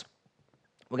phones.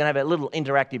 We're going to have a little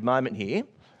interactive moment here,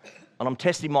 and I'm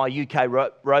testing my UK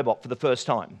robot for the first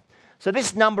time. So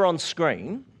this number on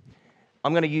screen,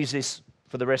 I'm going to use this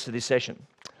for the rest of this session.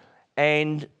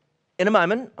 And in a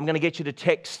moment, I'm going to get you to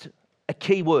text a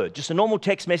keyword, just a normal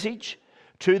text message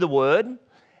to the word,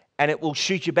 and it will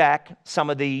shoot you back some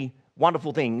of the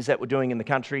wonderful things that we're doing in the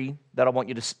country that I want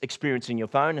you to experience in your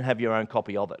phone and have your own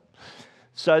copy of it.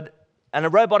 So, and a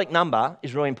robotic number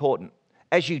is really important.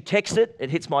 As you text it, it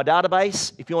hits my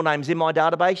database. If your name's in my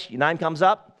database, your name comes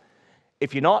up.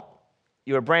 If you're not,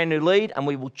 you're a brand new lead, and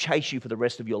we will chase you for the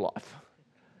rest of your life.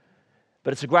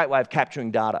 But it's a great way of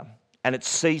capturing data, and it's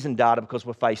seasoned data because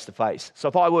we're face-to-face. So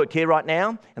if I worked here right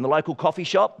now in the local coffee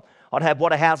shop, I'd have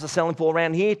what a house is selling for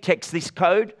around here, text this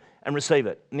code, and receive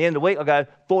it. At the end of the week, I go,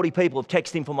 40 people have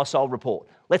texted in for my sold report.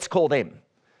 Let's call them,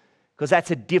 because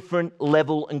that's a different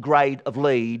level and grade of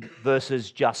lead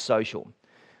versus just social.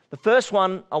 The first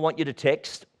one I want you to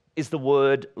text is the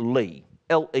word Lee,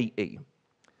 L-E-E.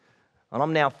 And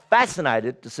I'm now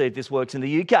fascinated to see if this works in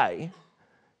the UK,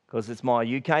 because it's my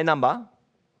UK number.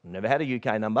 I've never had a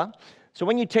UK number. So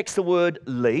when you text the word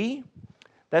Lee,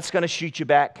 that's going to shoot you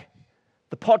back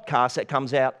the podcast that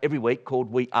comes out every week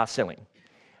called We Are Selling.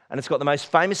 And it's got the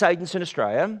most famous agents in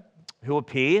Australia who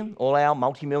appear, all our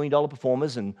multi-million-dollar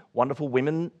performers and wonderful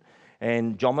women,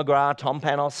 and John McGrath, Tom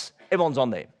Panos, everyone's on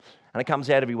there. And it comes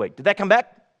out every week. Did that come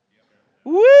back?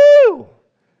 Yep. Woo!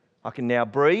 I can now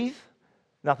breathe.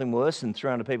 Nothing worse than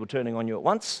 300 people turning on you at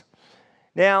once.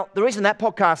 Now, the reason that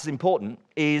podcast is important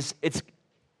is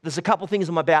there's a couple of things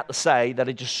I'm about to say that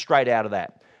are just straight out of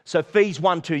that. So fees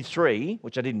 1, 2, 3,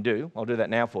 which I didn't do, I'll do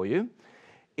that now for you,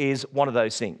 is one of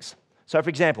those things. So for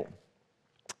example,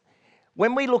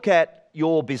 when we look at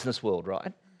your business world,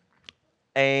 right,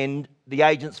 and the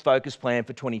agent's focus plan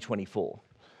for 2024,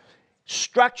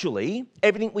 structurally,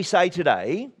 everything we say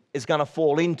today is going to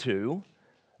fall into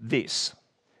this: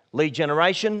 lead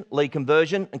generation, lead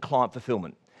conversion, and client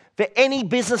fulfillment. For any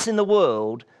business in the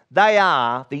world, they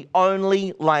are the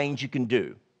only lanes you can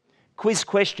do. Quiz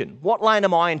question: what lane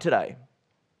am I in today?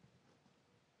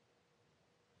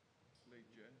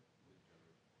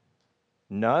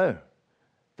 No.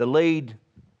 The lead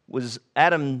was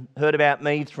Adam heard about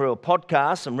me through a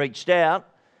podcast and reached out.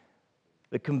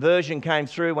 The conversion came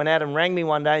through when Adam rang me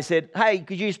one day and said, "Hey,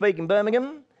 could you speak in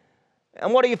Birmingham?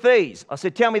 And what are your fees?" I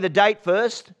said, "Tell me the date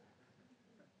first."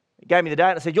 He gave me the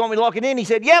date. I said, "You want me to lock it in?" He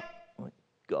said, "Yep." I went,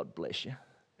 God bless you.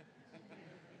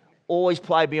 Always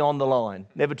play beyond the line,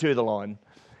 never to the line.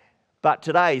 But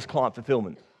today is client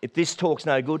fulfillment. If this talk's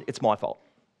no good, it's my fault.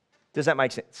 Does that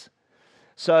make sense?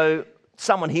 So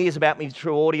someone hears about me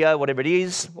through audio, whatever it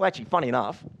is. Well, actually, funny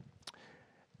enough,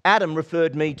 Adam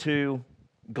referred me to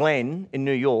Glenn in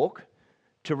New York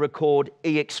to record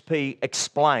EXP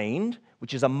Explained,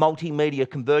 which is a multimedia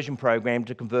conversion program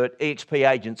to convert EXP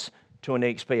agents to an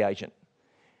EXP agent.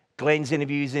 Glenn's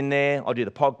interviews in there. I do the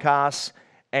podcasts,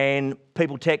 and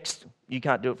people text. You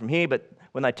can't do it from here, but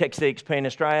when they text EXP in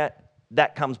Australia,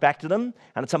 that comes back to them,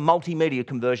 and it's a multimedia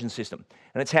conversion system.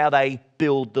 And it's how they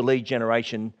build the lead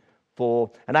generation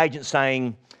for an agent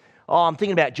saying, "Oh, I'm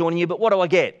thinking about joining you, but what do I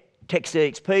get?" Text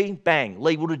EXP, bang.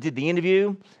 Lee Woodward did the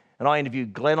interview, and I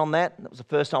interviewed Glenn on that. That was the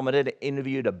first time I'd ever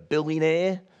interviewed a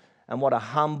billionaire, and what a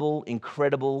humble,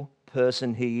 incredible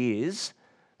person he is.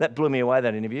 That blew me away,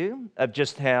 that interview, of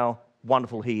just how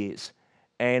wonderful he is.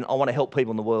 And I want to help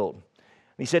people in the world. And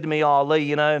he said to me, "Oh, Lee,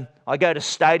 you know, I go to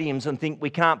stadiums and think we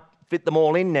can't fit them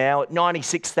all in now. At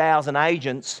 96,000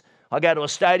 agents, I go to a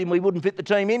stadium, we wouldn't fit the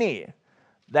team in here."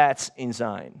 That's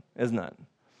insane, isn't it?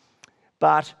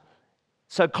 But,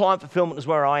 so client fulfillment is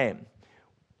where I am.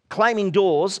 Claiming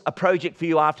doors, a project for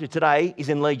you after today, is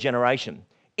in lead generation.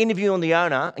 Interviewing the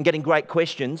owner and getting great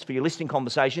questions for your listing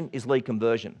conversation is lead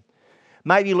conversion.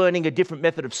 Maybe learning a different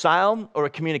method of sale or a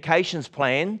communications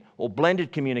plan or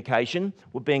blended communication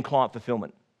would be in client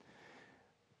fulfillment.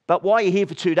 But while you're here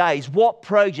for 2 days, what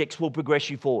projects will progress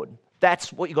you forward?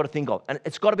 That's what you've got to think of. And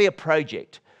it's got to be a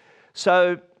project.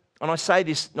 So, and I say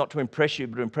this not to impress you,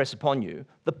 but to impress upon you,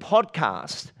 the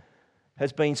podcast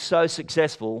has been so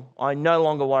successful, I no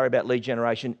longer worry about lead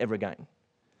generation ever again.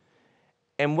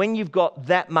 And when you've got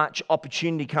that much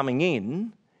opportunity coming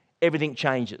in, everything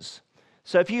changes.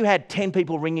 So if you had 10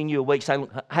 people ringing you a week saying,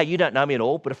 look, hey, you don't know me at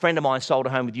all, but a friend of mine sold a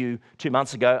home with you 2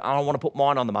 months ago, and I want to put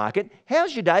mine on the market,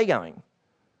 how's your day going?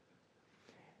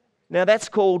 Now, that's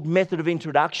called method of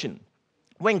introduction.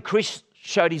 When Chris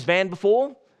showed his van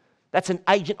before, that's an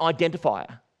agent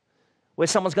identifier, where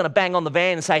someone's going to bang on the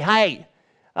van and say, hey,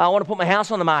 I want to put my house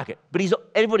on the market. But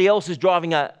everybody else is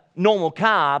driving a normal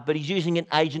car, but he's using an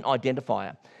agent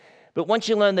identifier. But once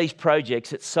you learn these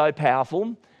projects, it's so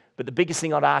powerful. But the biggest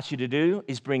thing I'd ask you to do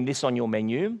is bring this on your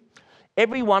menu.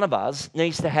 Every one of us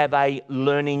needs to have a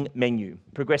learning menu,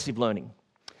 progressive learning.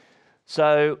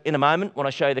 So in a moment, when I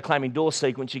show you the claiming doors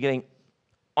sequence, you're getting,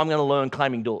 I'm going to learn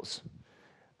claiming doors.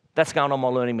 That's going on my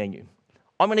learning menu.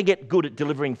 I'm going to get good at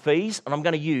delivering fees, and I'm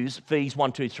going to use fees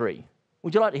 1, 2, 3.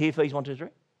 Would you like to hear fees 1, 2, 3?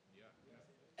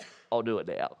 Yeah. I'll do it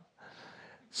now.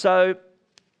 So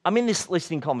I'm in this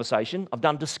listing conversation. I've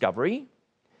done discovery.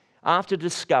 After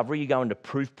discovery, you go into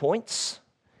proof points,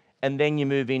 and then you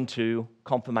move into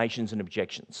confirmations and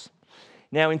objections.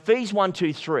 Now, in fees 1,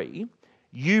 2, 3,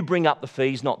 you bring up the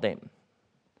fees, not them.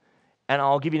 And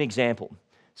I'll give you an example.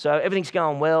 So everything's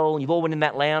going well, you've all been in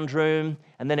that lounge room,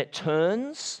 and then it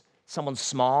turns, someone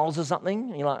smiles or something,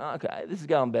 and you're like, okay, this is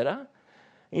going better.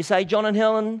 And you say, John and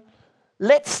Helen,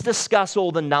 let's discuss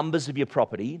all the numbers of your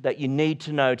property that you need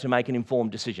to know to make an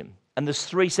informed decision. And there's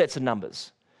 3 sets of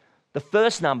numbers. The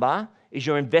first number is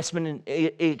your investment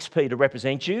in EXP to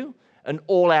represent you and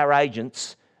all our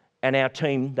agents and our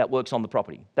team that works on the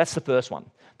property. That's the first one.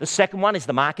 The second one is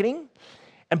the marketing.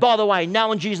 And by the way, no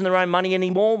one's using their own money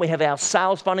anymore. We have our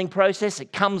sales funding process.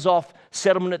 It comes off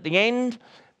settlement at the end,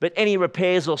 but any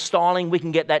repairs or styling, we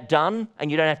can get that done and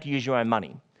you don't have to use your own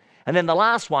money. And then the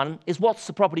last one is what's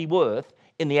the property worth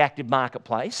in the active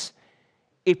marketplace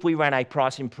if we ran a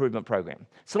price improvement program.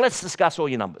 So let's discuss all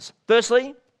your numbers.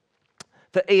 Firstly,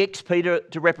 for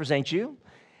EXP to represent you,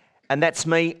 and that's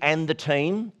me and the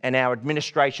team and our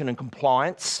administration and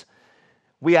compliance,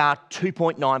 we are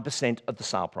 2.9% of the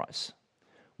sale price.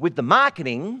 With the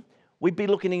marketing, we'd be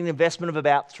looking at an investment of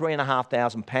about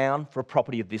 £3,500 for a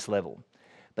property of this level.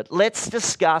 But let's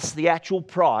discuss the actual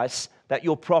price that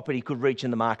your property could reach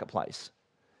in the marketplace.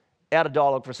 Out of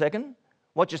dialogue for a second.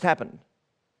 What just happened?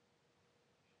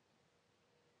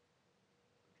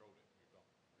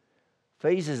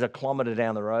 Fees is a kilometre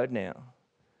down the road now.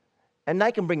 And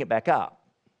they can bring it back up.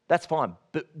 That's fine.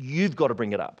 But you've got to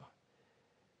bring it up.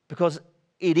 Because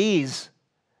it is,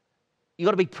 you've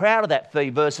got to be proud of that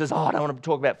fee versus, I don't want to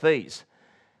talk about fees.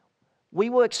 We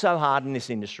work so hard in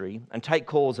this industry and take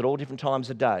calls at all different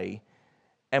times of day,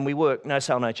 and we work no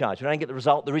sale, no charge. We don't get the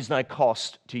result, there is no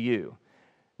cost to you.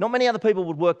 Not many other people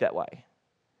would work that way.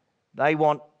 They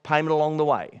want payment along the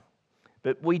way.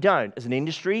 But we don't. As an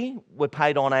industry, we're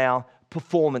paid on our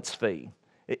performance fee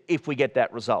if we get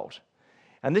that result.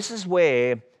 And this is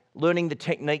where learning the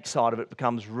technique side of it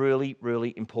becomes really,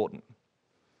 really important.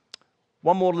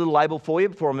 One more little label for you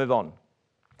before I move on.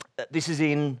 This is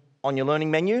on your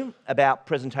learning menu about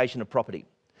presentation of property.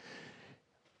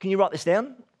 Can you write this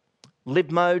down?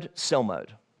 Live mode, sell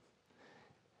mode.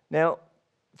 Now,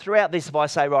 throughout this, if I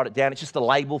say write it down, it's just a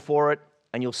label for it,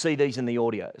 and you'll see these in the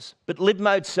audios. But live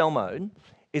mode, sell mode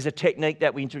is a technique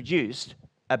that we introduced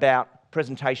about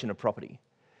presentation of property.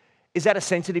 Is that a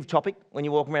sensitive topic when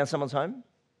you walk around someone's home?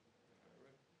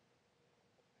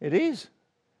 It is.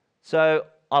 So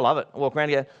I love it. I walk around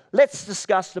and go, let's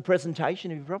discuss the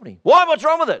presentation of your property. Why? What's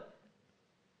wrong with it?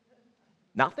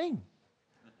 Nothing.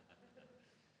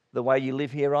 The way you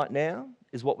live here right now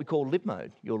is what we call live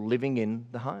mode. You're living in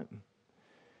the home.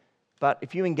 But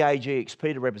if you engage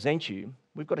EXP to represent you,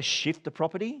 we've got to shift the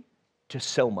property to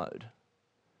sell mode.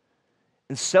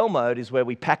 And sell mode is where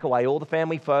we pack away all the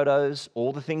family photos,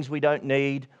 all the things we don't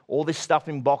need, all this stuff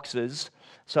in boxes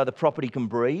so the property can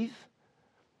breathe.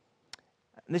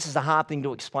 And this is a hard thing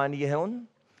to explain to you, Helen,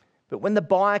 but when the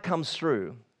buyer comes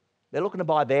through, they're looking to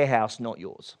buy their house, not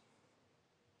yours.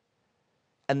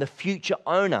 And the future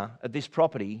owner of this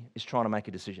property is trying to make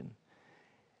a decision.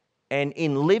 And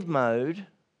in live mode,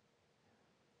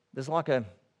 there's like a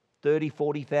 $30,000,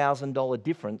 $40,000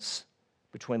 difference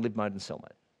between live mode and sell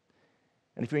mode.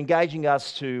 And if you're engaging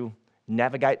us to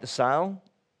navigate the sale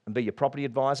and be your property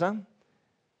advisor,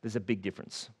 there's a big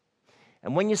difference.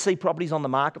 And when you see properties on the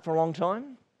market for a long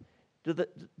time, do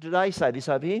they say this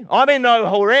over here? I'm in no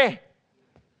hurry.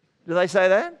 Do they say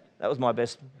that? That was my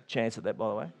best chance at that, by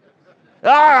the way. All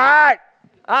right,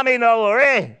 I'm in no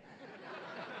hurry.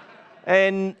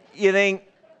 And you think,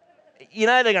 you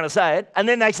know they're going to say it, and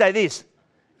then they say this,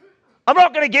 I'm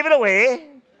not going to give it away.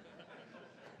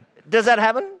 Does that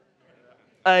happen?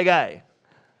 Okay.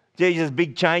 Geez, there's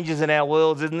big changes in our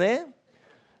worlds, isn't there?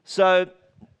 So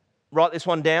write this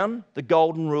one down, the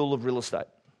golden rule of real estate.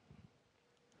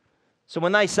 So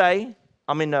when they say,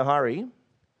 I'm in no hurry,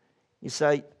 you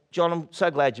say, John, I'm so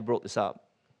glad you brought this up.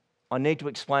 I need to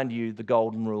explain to you the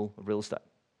golden rule of real estate.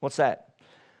 What's that?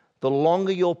 The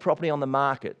longer your property on the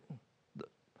market,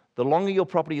 the longer your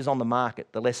property is on the market,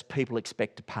 the less people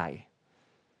expect to pay.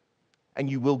 And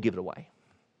you will give it away.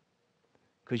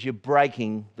 Because you're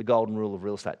breaking the golden rule of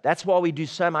real estate. That's why we do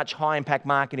so much high-impact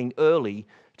marketing early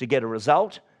to get a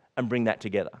result and bring that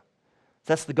together.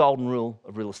 That's the golden rule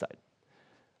of real estate.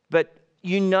 But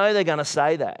you know they're going to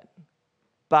say that.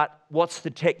 But what's the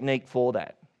technique for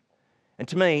that? And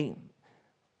to me,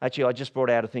 actually, I just brought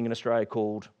out a thing in Australia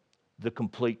called the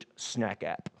Complete Snack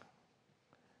App.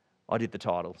 I did the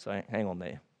title, so hang on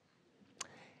there.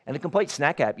 And the Complete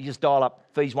Snack App, you just dial up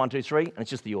fees 1, 2, 3, and it's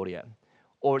just the audio.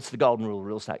 Or it's the golden rule of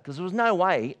real estate. Because there was no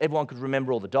way everyone could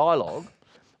remember all the dialogue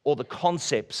or the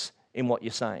concepts in what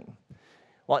you're saying.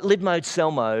 Like live mode,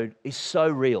 sell mode is so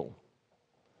real.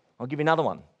 I'll give you another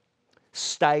one.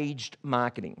 Staged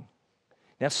marketing.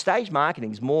 Now, staged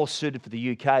marketing is more suited for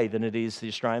the UK than it is the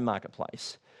Australian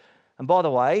marketplace. And by the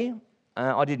way,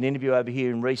 I did an interview over here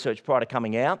in research prior to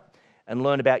coming out and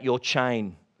learned about your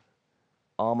chain.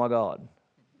 Oh my God,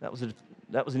 that was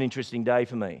an interesting day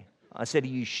for me. I said, are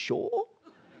you sure?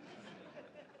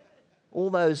 All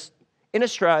those, in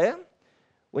Australia,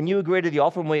 when you agree to the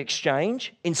offer and we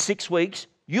exchange, in 6 weeks,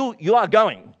 you are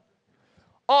going.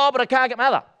 Oh, but I can't get my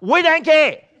other. We don't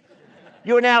care.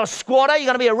 You are now a squatter, you're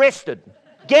going to be arrested.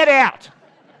 Get out.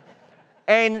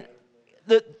 And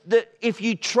if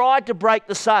you tried to break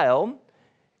the sale,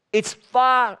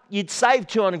 you'd save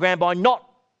 200 grand by not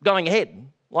going ahead.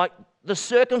 Like the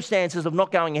circumstances of not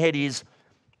going ahead is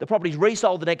the property's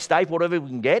resold the next day for whatever we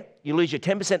can get, you lose your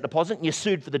 10% deposit and you're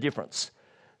sued for the difference.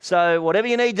 So whatever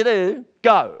you need to do,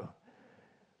 go.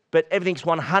 But everything's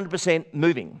 100%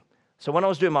 moving. So when I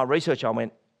was doing my research, I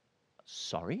went,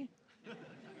 sorry?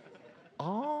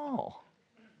 Oh.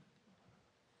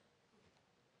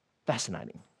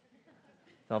 Fascinating.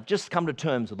 So I've just come to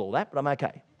terms with all that, but I'm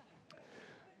okay.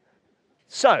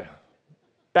 So,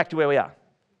 back to where we are.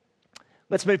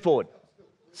 Let's move forward.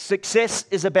 Success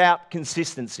is about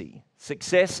consistency.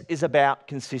 Success is about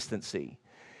consistency.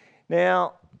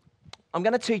 Now, I'm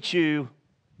going to teach you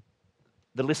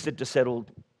the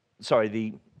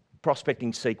the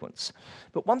prospecting sequence.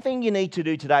 But one thing you need to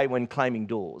do today when claiming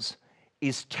doors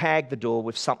is tag the door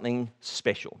with something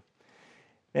special.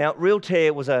 Now,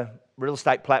 Realtair was a real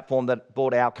estate platform that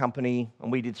bought our company,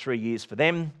 and we did 3 years for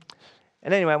them.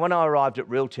 And anyway, when I arrived at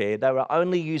Realtair, they were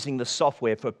only using the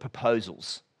software for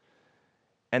proposals.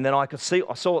 And then I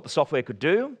saw what the software could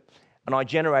do, and I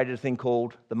generated a thing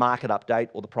called the market update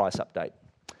or the price update.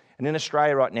 And in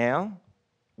Australia right now,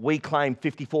 we claim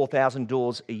 54,000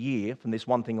 doors a year from this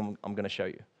one thing I'm going to show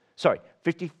you. Sorry,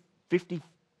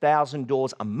 50,000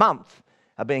 doors a month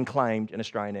are being claimed in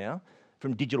Australia now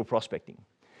from digital prospecting,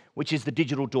 which is the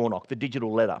digital door knock, the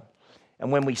digital letter. And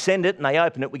when we send it and they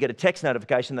open it, we get a text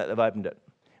notification that they've opened it.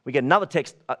 We get another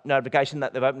text notification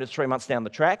that they've opened it 3 months down the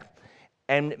track.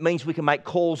 And it means we can make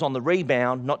calls on the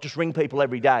rebound, not just ring people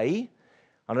every day.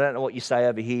 I don't know what you say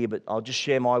over here, but I'll just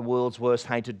share my world's worst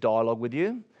hated dialogue with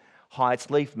you. Hi, it's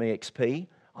Lee from EXP.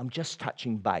 I'm just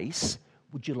touching base.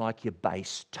 Would you like your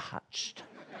base touched?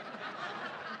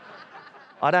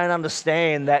 I don't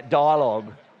understand that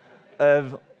dialogue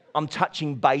of I'm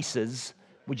touching bases.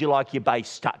 Would you like your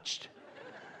base touched?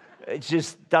 It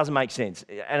just doesn't make sense.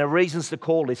 And a reasons to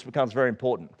call list becomes very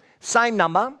important. Same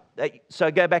number. So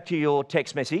go back to your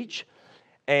text message,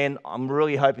 and I'm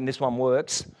really hoping this one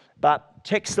works, but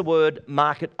text the word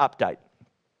market update.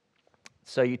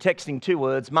 So you're texting 2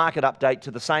 words, market update,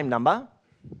 to the same number,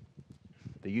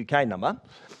 the UK number,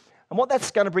 and what that's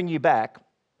going to bring you back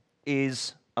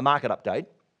is a market update,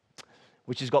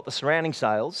 which has got the surrounding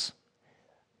sales,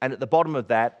 and at the bottom of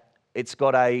that, it's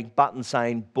got a button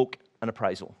saying book an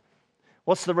appraisal.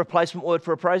 What's the replacement word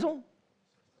for appraisal?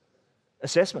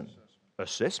 Assessment.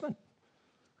 Assessment.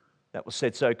 That was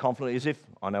said so confidently as if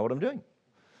I know what I'm doing.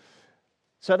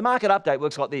 So the market update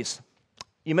works like this.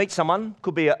 You meet someone,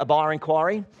 could be a buyer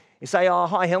inquiry. You say, oh,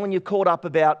 hi Helen, you've called up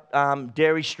about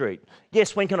Dairy Street.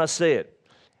 Yes, when can I see it?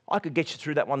 I could get you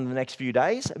through that one in the next few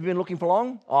days. Have you been looking for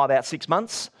long? Oh, about 6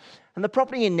 months. And the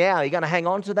property in now, are you going to hang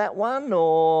on to that one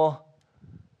or?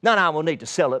 No, we'll need to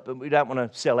sell it, but we don't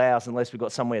want to sell ours unless we've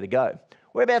got somewhere to go.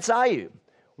 Whereabouts are you?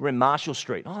 We're in Marshall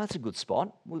Street. Oh, that's a good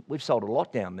spot. We've sold a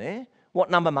lot down there. What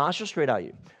number Marshall Street are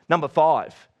you? Number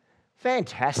 5.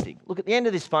 Fantastic. Look, at the end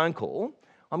of this phone call,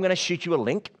 I'm going to shoot you a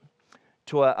link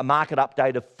to a market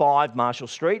update of 5 Marshall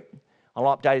Street.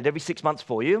 I'll update it every 6 months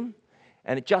for you,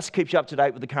 and it just keeps you up to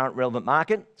date with the current relevant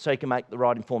market so you can make the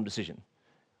right informed decision.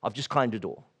 I've just claimed a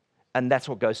door, and that's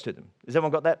what goes to them. Has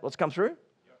everyone got that? What's come through?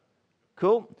 Yep.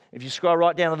 Cool. If you scroll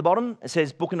right down to the bottom, it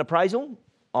says book an appraisal.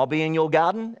 I'll be in your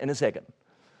garden in a second.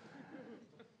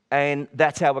 And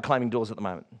that's how we're claiming doors at the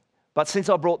moment. But since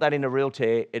I brought that into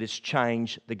Realtair, it has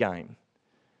changed the game.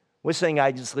 We're seeing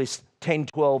agents list 10,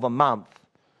 12 a month,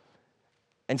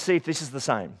 and see if this is the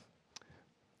same.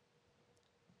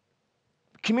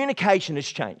 Communication has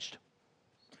changed.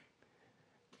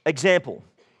 Example,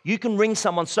 you can ring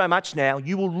someone so much now,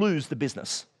 you will lose the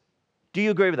business. Do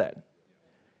you agree with that?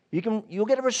 You'll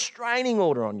get a restraining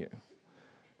order on you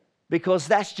because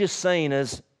that's just seen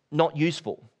as not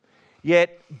useful.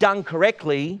 Yet, done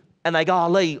correctly, and they go, oh,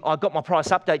 Lee, I got my price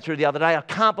update through the other day. I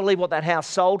can't believe what that house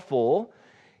sold for.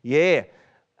 Yeah.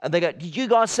 And they go, did you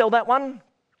guys sell that one?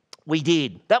 We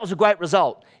did. That was a great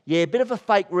result. Yeah, a bit of a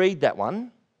fake read, that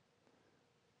one.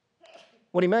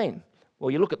 What do you mean?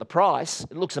 Well, you look at the price,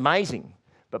 it looks amazing.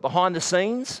 But behind the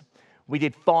scenes, we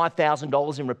did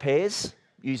 $5,000 in repairs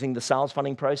using the sales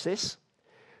funding process.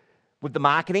 With the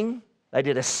marketing, they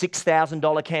did a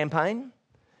 $6,000 campaign.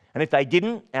 And if they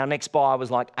didn't, our next buyer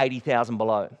was like $80,000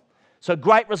 below. So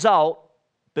great result,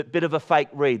 but bit of a fake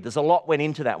read. There's a lot went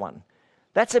into that one.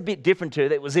 That's a bit different too.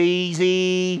 That was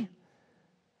easy,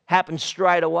 happened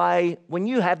straight away. When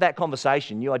you have that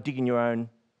conversation, you are digging your own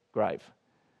grave.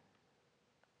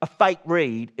 A fake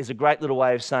read is a great little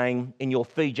way of saying in your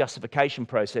fee justification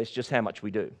process just how much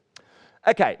we do.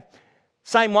 Okay,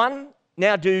 same one.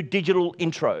 Now do digital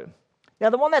intro. Now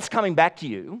the one that's coming back to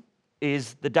you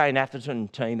is the Dane Atherton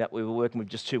team that we were working with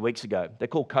just 2 weeks ago. They're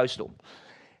called Coastal.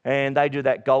 And they do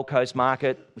that Gold Coast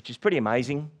market, which is pretty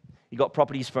amazing. You've got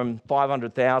properties from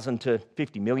 500,000 to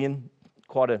 50 million,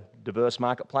 quite a diverse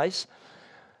marketplace.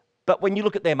 But when you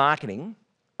look at their marketing,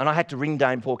 and I had to ring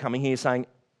Dane before coming here saying,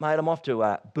 mate, I'm off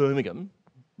to Birmingham,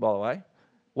 by the way.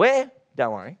 Where?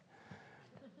 Don't worry.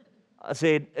 I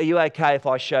said, are you okay if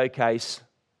I showcase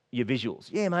your visuals?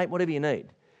 Yeah, mate, whatever you need.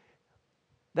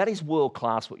 That is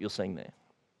world-class what you're seeing there.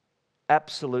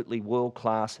 Absolutely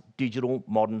world-class digital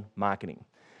modern marketing.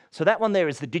 So that one there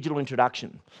is the digital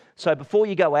introduction. So before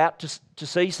you go out to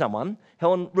see someone,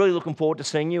 Helen, really looking forward to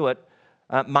seeing you at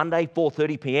Monday,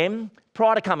 4:30 p.m.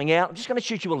 Prior to coming out, I'm just going to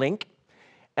shoot you a link,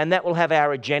 and that will have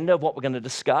our agenda of what we're going to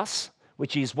discuss,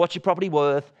 which is what's your property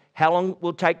worth, how long will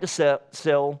it take to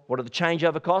sell, what are the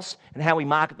changeover costs, and how we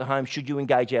market the home should you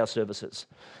engage our services.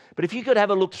 But if you could have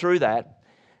a look through that,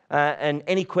 and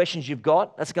any questions you've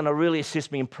got, that's going to really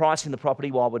assist me in pricing the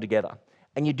property while we're together.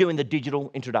 And you're doing the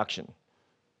digital introduction.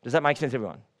 Does that make sense,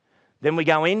 everyone? Then we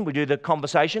go in, we do the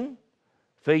conversation,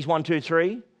 fees 1, 2,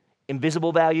 3,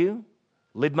 invisible value,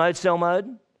 lid mode, sell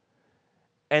mode.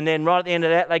 And then right at the end of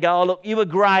that, they go, oh, look, you were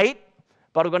great,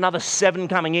 but I've got another 7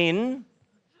 coming in.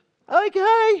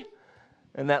 Okay.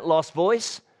 And that lost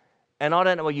voice. And I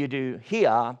don't know what you do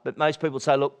here, but most people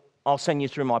say, look, I'll send you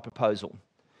through my proposal.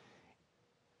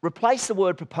 Replace the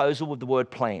word proposal with the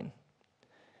word plan.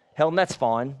 Helen, that's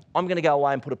fine. I'm going to go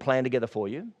away and put a plan together for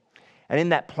you. And in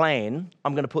that plan,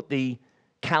 I'm going to put the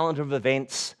calendar of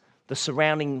events, the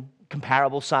surrounding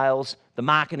comparable sales, the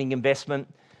marketing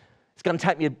investment. It's going to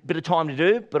take me a bit of time to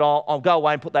do, but I'll go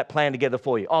away and put that plan together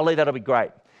for you. Oh, Lee, that'll be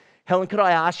great. Helen, could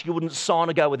I ask you wouldn't sign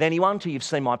or go with anyone until you've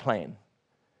seen my plan?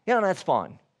 Yeah, no, that's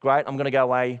fine. Great. I'm going to go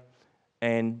away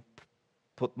and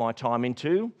put my time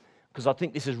into, because I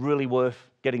think this is really worth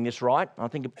getting this right. I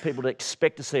think people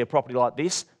expect to see a property like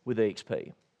this with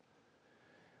EXP.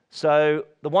 So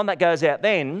the one that goes out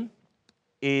then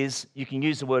is, you can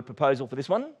use the word proposal for this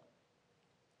one.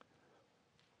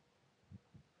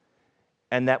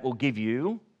 And that will give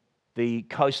you the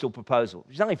Coastal proposal,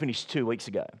 which is only finished 2 weeks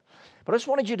ago. But I just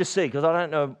wanted you to see, because I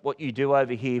don't know what you do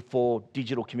over here for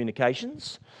digital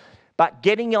communications, but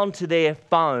getting onto their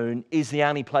phone is the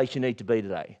only place you need to be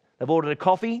today. They've ordered a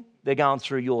coffee, they're going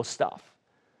through your stuff,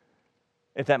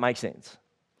 if that makes sense.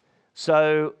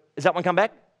 So, has that one come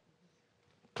back?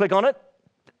 Click on it,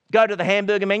 go to the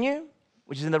hamburger menu,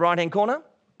 which is in the right-hand corner.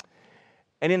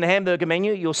 And in the hamburger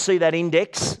menu, you'll see that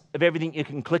index of everything you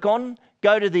can click on.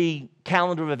 Go to the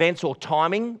calendar of events, or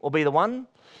timing will be the one.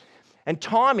 And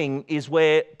timing is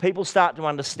where people start to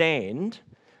understand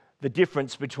the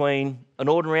difference between an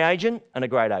ordinary agent and a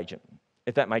great agent,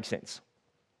 if that makes sense.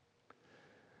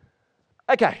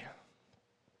 Okay.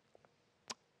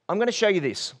 I'm going to show you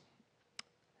this.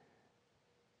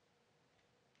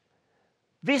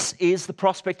 This is the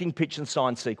prospecting, pitch and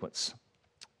sign sequence.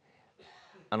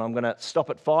 And I'm going to stop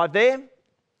at 5 there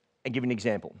and give you an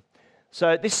example.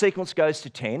 So this sequence goes to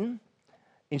 10.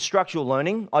 In structural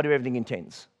learning, I do everything in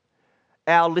 10s.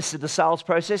 our listed the sales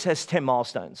process has 10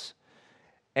 milestones.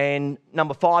 And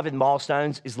number 5 in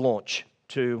milestones is launch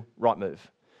to Rightmove.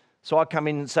 So I come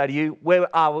in and say to you, where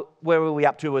are we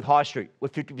up to with High Street? We're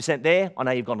 50% there. I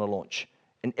know you've gone to launch.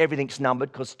 And everything's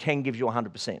numbered because 10 gives you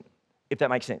 100%, if that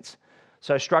makes sense.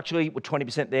 So structurally, we're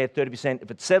 20% there, 30%.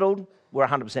 If it's settled, we're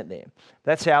 100% there.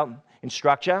 That's how in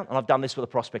structure, and I've done this with a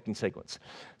prospecting sequence.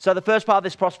 So the first part of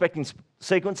this prospecting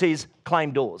sequence is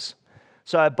claim doors.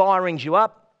 So a buyer rings you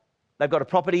up. They've got a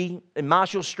property in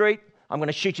Marshall Street. I'm going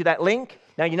to shoot you that link.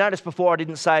 Now, you notice before I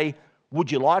didn't say,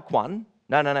 would you like one?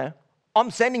 No. I'm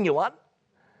sending you one.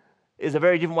 Is a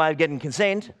very different way of getting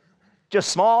consent. Just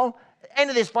smile. End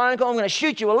of this phone call, I'm going to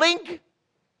shoot you a link.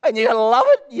 And you're going to love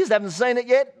it. You just haven't seen it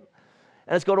yet.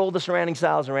 And it's got all the surrounding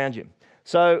sales around you.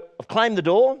 So I've claimed the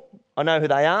door. I know who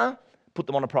they are. Put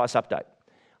them on a price update.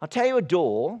 I'll tell you a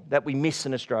door that we miss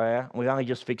in Australia, and we've only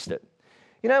just fixed it.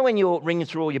 You know when you're ringing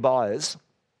through all your buyers,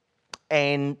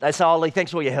 and they say, oh, Lee,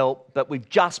 thanks for all your help, but we've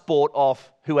just bought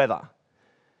off whoever.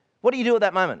 What do you do at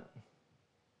that moment?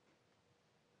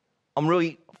 I'm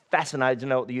really fascinated to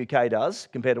know what the UK does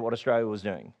compared to what Australia was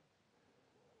doing.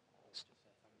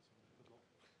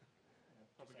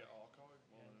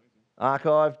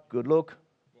 Archive, good look.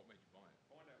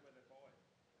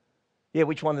 Yeah,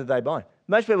 which one did they buy?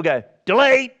 Most people go,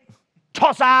 delete,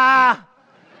 tosser.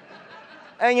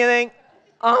 And you think,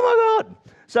 oh my God.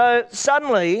 So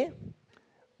suddenly,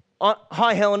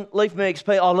 hi Helen, Lee from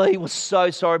EXP. Oh, Lee, we're so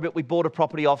sorry, but we bought a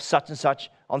property off such and such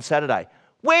on Saturday.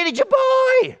 Where did you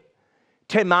buy?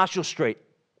 10 Marshall Street.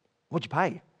 What'd you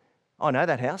pay? I know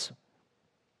that house.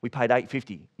 We paid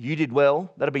 $850. You did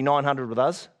well. That'll be $900 with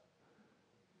us.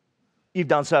 You've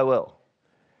done so well.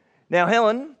 Now,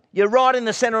 Helen, you're right in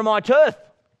the centre of my turf.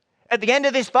 At the end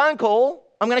of this phone call,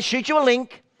 I'm going to shoot you a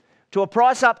link to a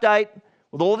price update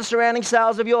with all the surrounding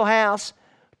sales of your house.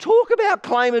 Talk about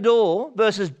claim a door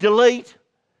versus delete.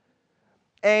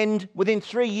 And within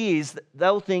 3 years,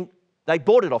 they'll think they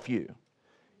bought it off you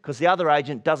because the other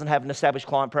agent doesn't have an established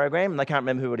client program and they can't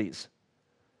remember who it is.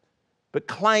 But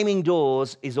claiming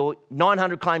doors is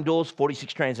 900 claimed doors,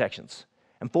 46 transactions.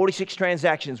 And 46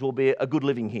 transactions will be a good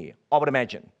living here, I would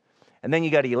imagine. And then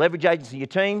you go to your leverage agency, your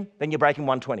team, then you're breaking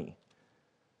 120.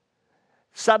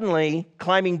 Suddenly,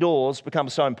 claiming doors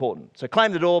becomes so important. So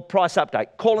claim the door, price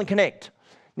update, call and connect.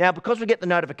 Now, because we get the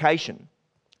notification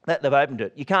that they've opened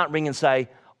it, you can't ring and say,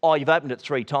 oh, you've opened it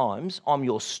 3 times, I'm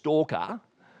your stalker.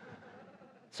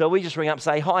 So we just ring up and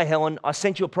say, hi, Helen, I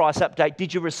sent you a price update.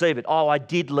 Did you receive it? Oh, I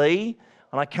did, Lee,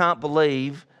 and I can't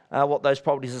believe what those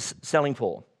properties are selling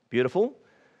for. Beautiful.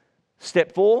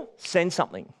 Step 4, send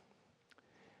something.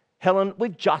 Helen,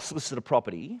 we've just listed a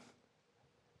property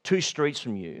 2 streets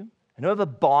from you, and whoever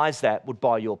buys that would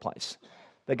buy your place.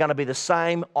 They're going to be the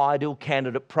same ideal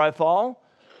candidate profile.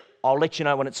 I'll let you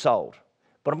know when it's sold.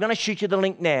 But I'm going to shoot you the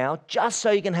link now just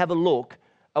so you can have a look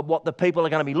at what the people are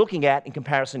going to be looking at in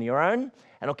comparison to your own,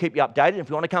 and I'll keep you updated. If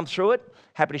you want to come through it,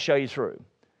 happy to show you through.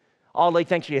 Oh, Lee,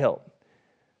 thanks for your help.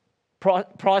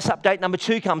 Price update number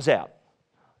 2 comes out.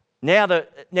 Now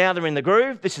they're in the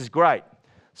groove. This is great.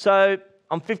 So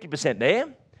I'm 50% there.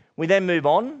 We then move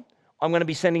on. I'm going to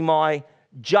be sending my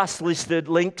just listed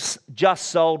links,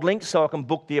 just sold links, so I can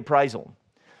book the appraisal.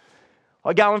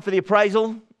 I go in for the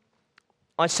appraisal.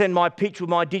 I send my pitch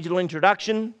with my digital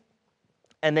introduction.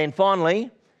 And then finally,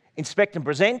 inspect and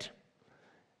present.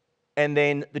 And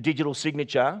then the digital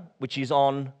signature, which is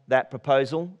on that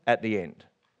proposal at the end.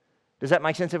 Does that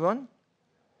make sense, everyone?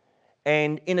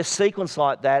 And in a sequence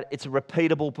like that, it's a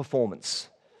repeatable performance.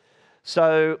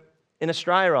 So in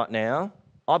Australia right now,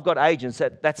 I've got agents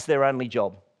that's their only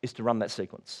job, is to run that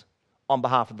sequence on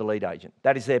behalf of the lead agent.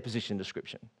 That is their position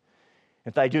description.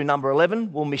 If they do number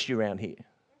 11, we'll miss you around here.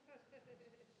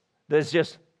 There's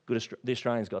just, good, the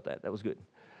Australians got that. That was good.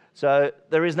 So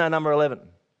there is no number 11.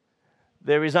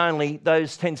 There is only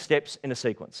those 10 steps in a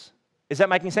sequence. Is that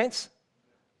making sense?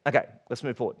 Okay, let's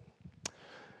move forward.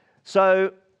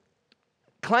 So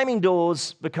claiming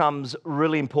doors becomes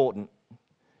really important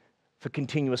for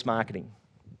continuous marketing.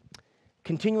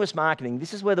 Continuous marketing,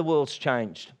 this is where the world's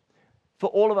changed. For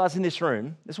all of us in this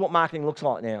room, this is what marketing looks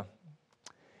like now.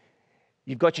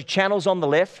 You've got your channels on the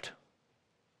left,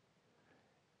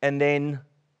 and then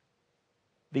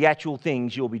the actual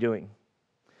things you'll be doing.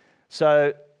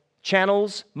 So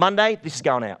channels, Monday, this is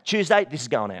going out. Tuesday, this is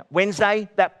going out. Wednesday,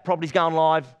 that property's going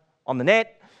live on the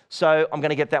net, so I'm going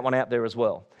to get that one out there as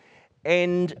well.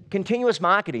 And continuous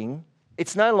marketing,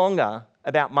 it's no longer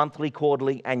about monthly,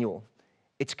 quarterly, annual.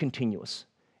 It's continuous.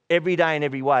 Every day and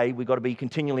every way, we've got to be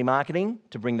continually marketing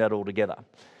to bring that all together.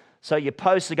 So your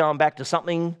posts are going back to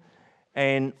something,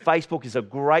 and Facebook is a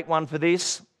great one for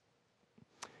this.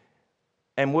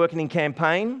 and working in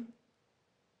campaign,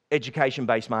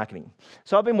 education-based marketing.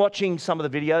 So I've been watching some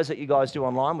of the videos that you guys do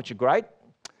online, which are great,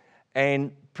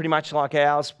 and pretty much like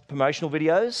ours, promotional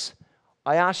videos.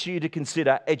 I ask you to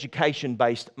consider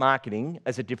education-based marketing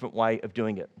as a different way of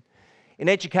doing it. In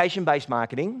education-based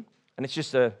marketing, and it's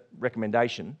just a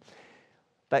recommendation,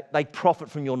 they profit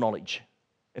from your knowledge,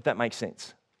 if that makes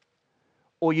sense.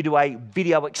 Or you do a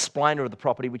video explainer of the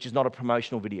property, which is not a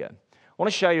promotional video. I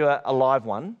want to show you a live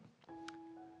one.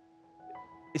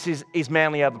 This is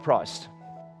Manly overpriced?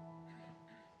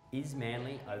 Is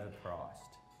Manly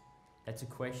overpriced? That's a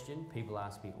question people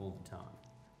ask me all the time.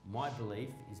 My belief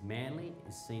is Manly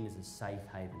is seen as a safe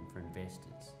haven for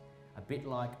investors, a bit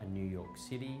like a New York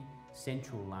City,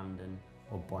 Central London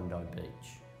or Bondi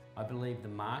Beach. I believe the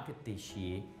market this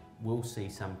year will see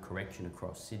some correction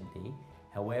across Sydney.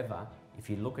 However, if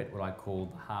you look at what I call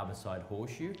the Harbourside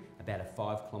Horseshoe, about a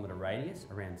 5-kilometre radius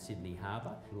around Sydney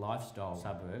Harbour, lifestyle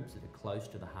suburbs that are close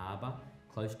to the harbour,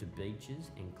 close to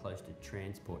beaches and close to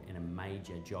transport and a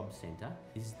major job centre,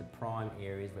 this is the prime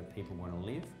areas where people want to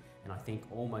live, and I think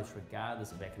almost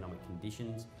regardless of economic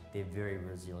conditions, they're very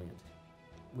resilient.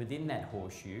 Within that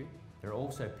horseshoe, there are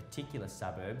also particular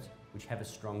suburbs which have a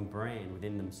strong brand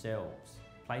within themselves.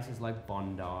 Places like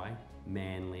Bondi,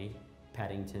 Manly,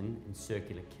 Paddington and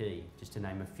Circular Quay, just to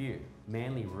name a few.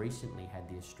 Manly recently had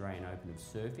the Australian Open of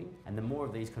Surfing, and the more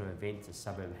of these kind of events a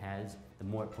suburb has, the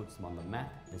more it puts them on the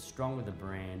map. The stronger the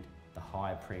brand, the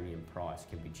higher premium price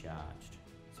can be charged.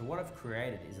 So what I've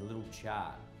created is a little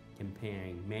chart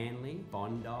comparing Manly,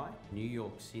 Bondi, New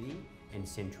York City and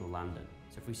Central London.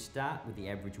 So if we start with the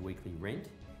average weekly rent,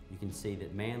 you can see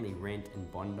that Manly rent and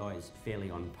Bondi is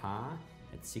fairly on par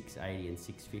at $680 and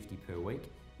 $650 per week.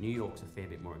 New York's a fair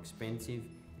bit more expensive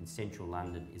and Central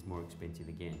London is more expensive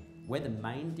again. Where the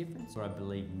main difference, where I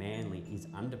believe Manly is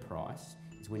underpriced,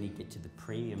 is when you get to the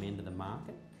premium end of the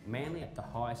market. Manly at the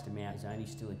highest amount is only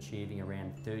still achieving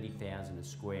around $30,000 a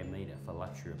square metre for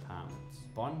luxury apartments.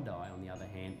 Bondi, on the other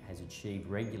hand, has achieved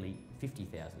regularly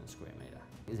 $50,000 a square metre.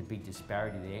 There's a big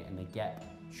disparity there and the gap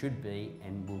should be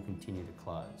and will continue to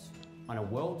close. On a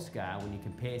world scale, when you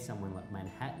compare someone like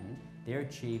Manhattan, they're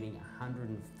achieving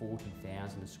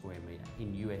 $140,000 a square metre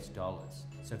in US dollars.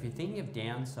 So if you're thinking of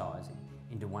downsizing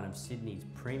into one of Sydney's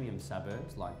premium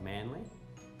suburbs like Manly,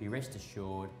 be rest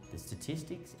assured the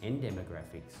statistics and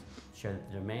demographics show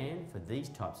that the demand for these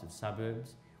types of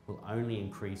suburbs will only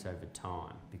increase over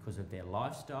time because of their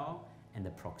lifestyle and the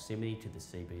proximity to the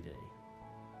CBD.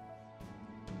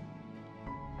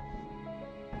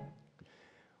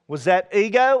 Was that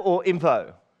ego or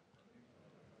info?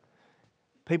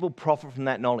 People profit from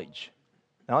that knowledge.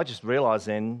 Now, I just realised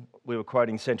then we were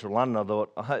quoting Central London. I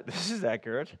thought, I hope this is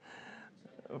accurate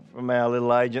from our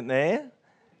little agent there.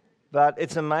 But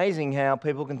it's amazing how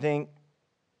people can think,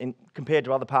 compared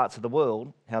to other parts of the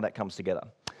world, how that comes together.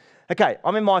 Okay,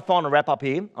 I'm in my final wrap-up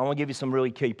here. I want to give you some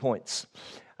really key points.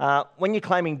 When you're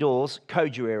claiming doors,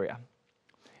 code your area.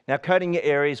 Now, coding your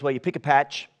area is where you pick a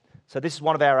patch. So this is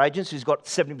one of our agents who's got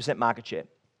 70% market share.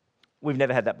 We've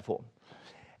never had that before.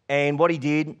 And what he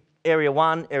did, area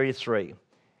 1, area 3.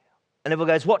 And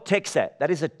everyone goes, what text that? That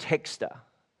is a texter.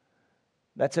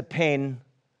 That's a pen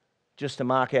just to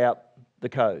mark out the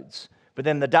codes. But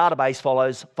then the database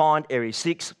follows, find area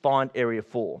 6, find area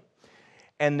 4.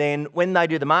 And then when they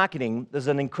do the marketing, there's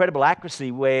an incredible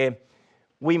accuracy where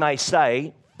we may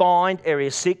say, find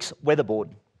area 6, weatherboard.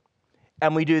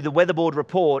 And we do the weatherboard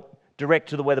report direct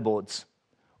to the weatherboards.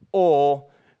 Or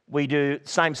we do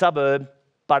same suburb,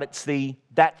 but it's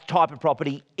that type of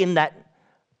property in that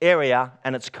area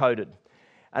and it's coded.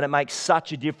 And it makes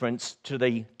such a difference to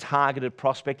the targeted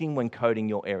prospecting when coding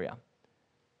your area.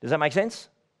 Does that make sense?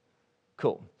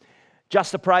 Cool.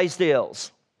 Just appraised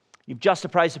deals. You've just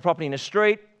appraised the property in a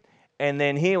street, and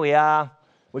then here we are.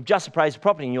 We've just appraised the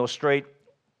property in your street.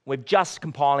 We're just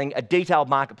compiling a detailed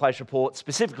marketplace report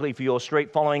specifically for your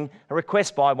street following a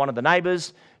request by one of the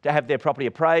neighbours to have their property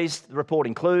appraised. The report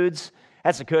includes,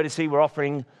 as a courtesy, we're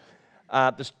offering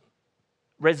the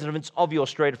residents of your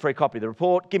street a free copy of the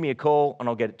report. Give me a call and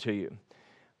I'll get it to you.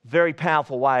 Very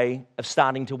powerful way of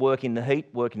starting to work in the heat,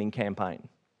 working in campaign.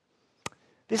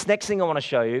 This next thing I want to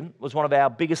show you was one of our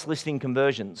biggest listing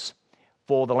conversions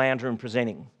for the lounge room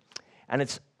presenting. And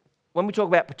it's, when we talk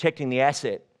about protecting the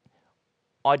asset,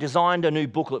 I designed a new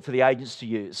booklet for the agents to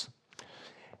use.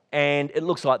 And it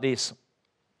looks like this.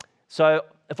 So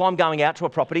if I'm going out to a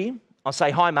property, I'll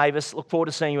say, hi Mavis, look forward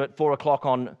to seeing you at 4 o'clock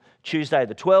on Tuesday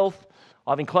the 12th.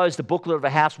 I've enclosed a booklet of a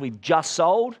house we've just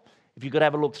sold. If you could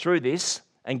have a look through this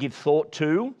and give thought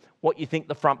to what you think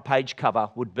the front page cover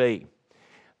would be.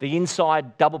 The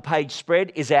inside double-page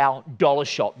spread is our dollar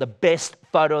shot, the best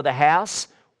photo of the house.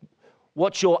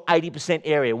 What's your 80%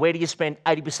 area? Where do you spend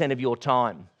 80% of your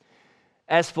time?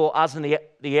 As for us in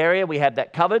the area, we have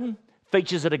that covered.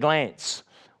 Features at a glance.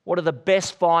 What are the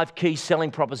best 5 key selling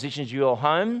propositions of your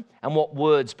home, and what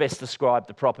words best describe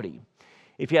the property?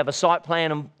 If you have a site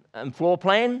plan and floor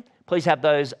plan, please have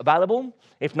those available.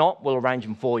 If not, we'll arrange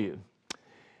them for you.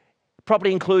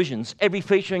 Property inclusions. Every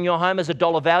feature in your home has a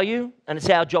dollar value, and it's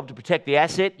our job to protect the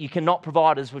asset. You cannot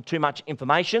provide us with too much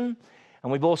information.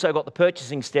 And we've also got the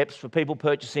purchasing steps for people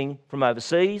purchasing from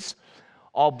overseas.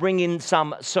 I'll bring in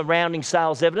some surrounding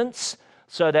sales evidence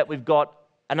so that we've got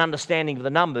an understanding of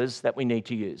the numbers that we need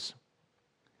to use.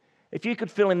 If you could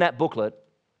fill in that booklet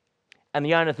and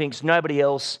the owner thinks nobody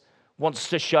else wants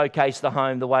to showcase the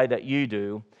home the way that you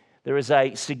do, there is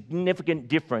a significant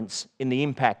difference in the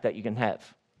impact that you can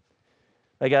have.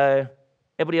 They go,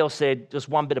 everybody else said just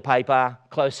one bit of paper,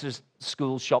 close to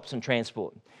schools, shops and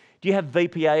transport. Do you have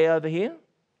VPA over here?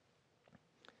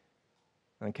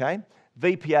 Okay.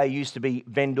 VPA used to be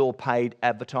vendor paid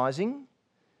advertising.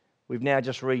 We've now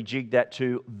just rejigged that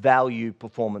to value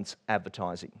performance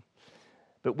advertising.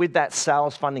 But with that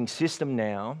sales funding system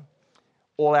now,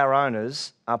 all our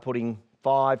owners are putting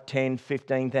 $5,000,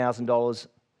 $10,000, $15,000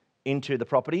 into the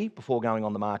property before going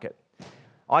on the market.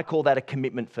 I call that a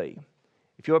commitment fee.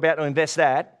 If you're about to invest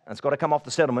that, and it's got to come off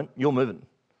the settlement, you're moving.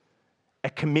 A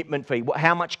commitment fee.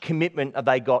 How much commitment have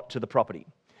they got to the property?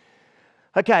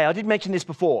 Okay, I did mention this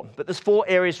before, but there's 4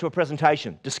 areas to a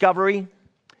presentation. Discovery,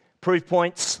 proof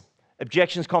points,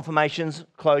 objections, confirmations,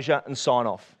 closure, and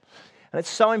sign-off. And it's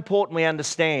so important we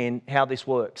understand how this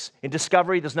works. In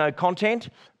discovery, there's no content.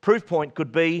 Proof point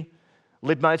could be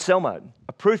live mode, sell mode.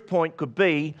 A proof point could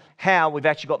be how we've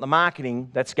actually got the marketing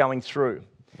that's going through.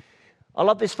 I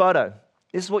love this photo.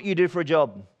 This is what you do for a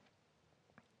job.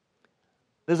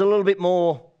 There's a little bit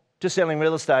more to selling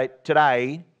real estate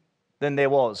today than there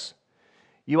was.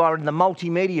 You are in the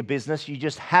multimedia business, you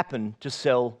just happen to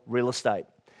sell real estate.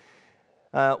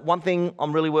 One thing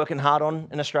I'm really working hard on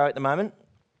in Australia at the moment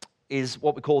is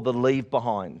what we call the leave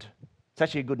behind. It's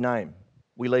actually a good name.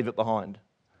 We leave it behind.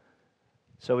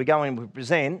 So we go in and we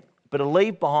present, but a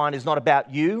leave behind is not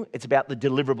about you, it's about the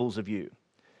deliverables of you.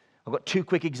 I've got 2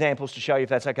 quick examples to show you if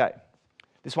that's okay.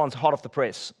 This one's hot off the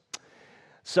press.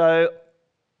 So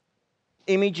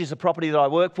Image is a property that I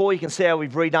work for. You can see how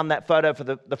we've redone that photo for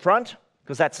the front,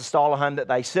 because that's the style of home that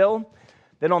they sell.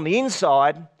 Then on the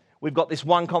inside, we've got this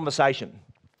one conversation.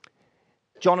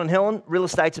 John and Helen, real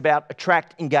estate's about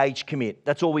attract, engage, commit.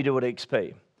 That's all we do at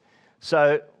XP.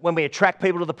 So when we attract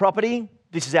people to the property,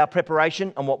 this is our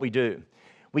preparation and what we do.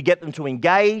 We get them to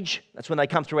engage. That's when they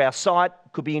come through our site,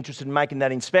 could be interested in making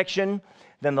that inspection.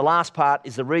 Then the last part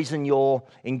is the reason you're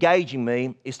engaging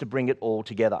me is to bring it all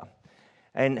together.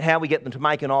 And how we get them to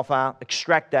make an offer,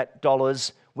 extract that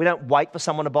dollars. We don't wait for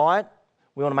someone to buy it.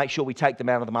 We want to make sure we take them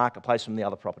out of the marketplace from the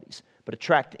other properties. But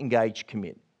attract, engage,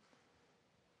 commit.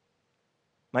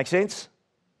 Make sense?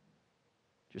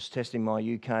 Just testing my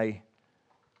UK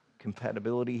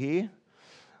compatibility here.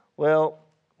 Well,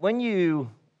 actually,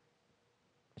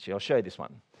 I'll show you this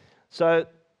one. So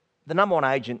the number 1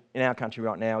 agent in our country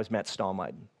right now is Matt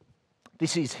Steinway.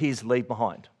 This is his leave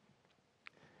behind.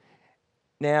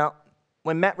 Now,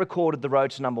 when Matt recorded The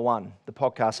Road to Number 1, the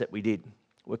podcast that we did,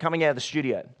 we're coming out of the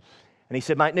studio, and he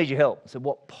said, mate, need your help. I said,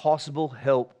 what possible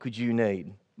help could you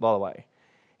need, by the way?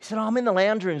 He said, I'm in the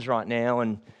lounge rooms right now,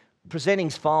 and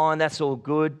presenting's fine, that's all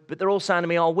good, but they're all saying to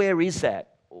me, where is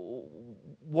that?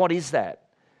 What is that?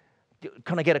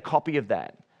 Can I get a copy of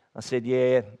that? I said,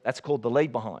 yeah, that's called the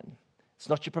leave behind. It's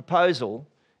not your proposal,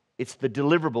 it's the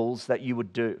deliverables that you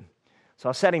would do. So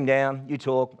I sat him down, you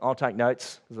talk, I'll take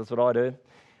notes, because that's what I do.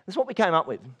 That's what we came up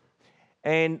with.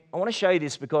 And I want to show you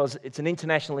this because it's an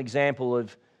international example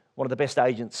of one of the best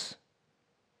agents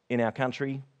in our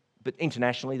country, but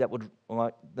internationally, the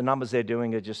numbers they're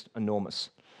doing are just enormous.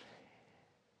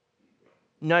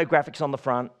 No graphics on the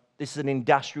front. This is an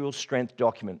industrial strength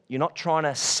document. You're not trying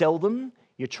to sell them,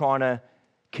 you're trying to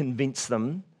convince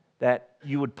them that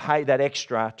you would pay that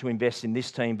extra to invest in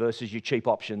this team versus your cheap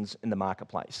options in the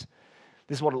marketplace.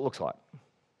 This is what it looks like.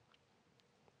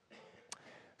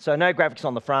 So no graphics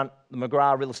on the front, the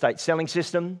McGrath real estate selling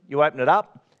system. You open it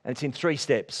up, and it's in 3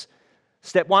 steps.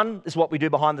 Step 1 is what we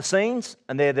do behind the scenes,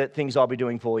 and they're the things I'll be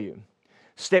doing for you.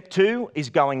 Step 2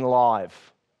 is going live.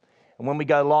 And when we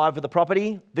go live with the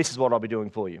property, this is what I'll be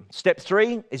doing for you. Step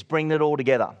 3 is bringing it all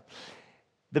together.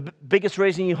 The biggest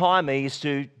reason you hire me is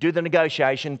to do the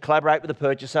negotiation, collaborate with the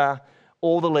purchaser,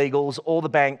 all the legals, all the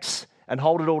banks, and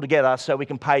hold it all together so we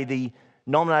can pay the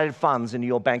nominated funds into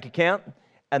your bank account.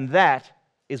 And that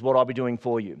is what I'll be doing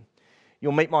for you.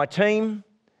 You'll meet my team,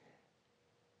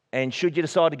 and should you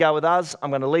decide to go with us, I'm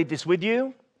going to leave this with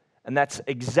you, and that's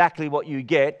exactly what you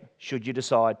get should you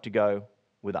decide to go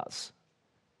with us.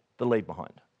 The leave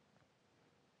behind.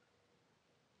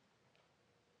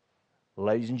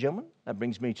 Ladies and gentlemen, that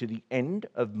brings me to the end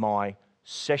of my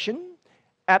session.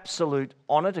 Absolute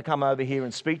honour to come over here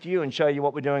and speak to you and show you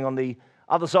what we're doing on the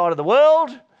other side of the world.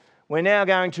 We're now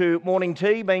going to morning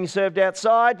tea being served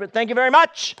outside, but thank you very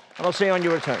much, and I'll see you on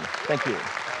your return. Thank you.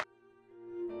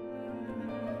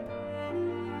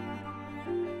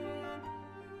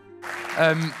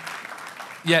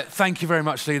 Yeah, thank you very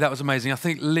much, Lee. That was amazing. I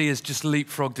think Lee has just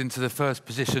leapfrogged into the first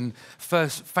position,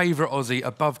 first favourite Aussie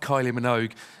above Kylie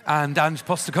Minogue and Ange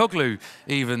Postecoglou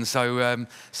even. So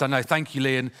no, thank you,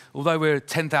 Lee. And although we're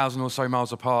 10,000 or so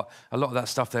miles apart, a lot of that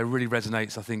stuff there really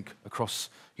resonates, I think, across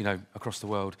the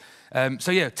world.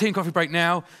 So yeah, tea and coffee break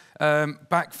now.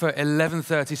 Back for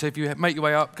 11:30. So if you make your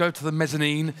way up, go to the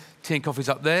mezzanine. Tea and coffee's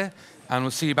up there, and we'll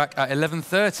see you back at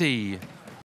 11:30.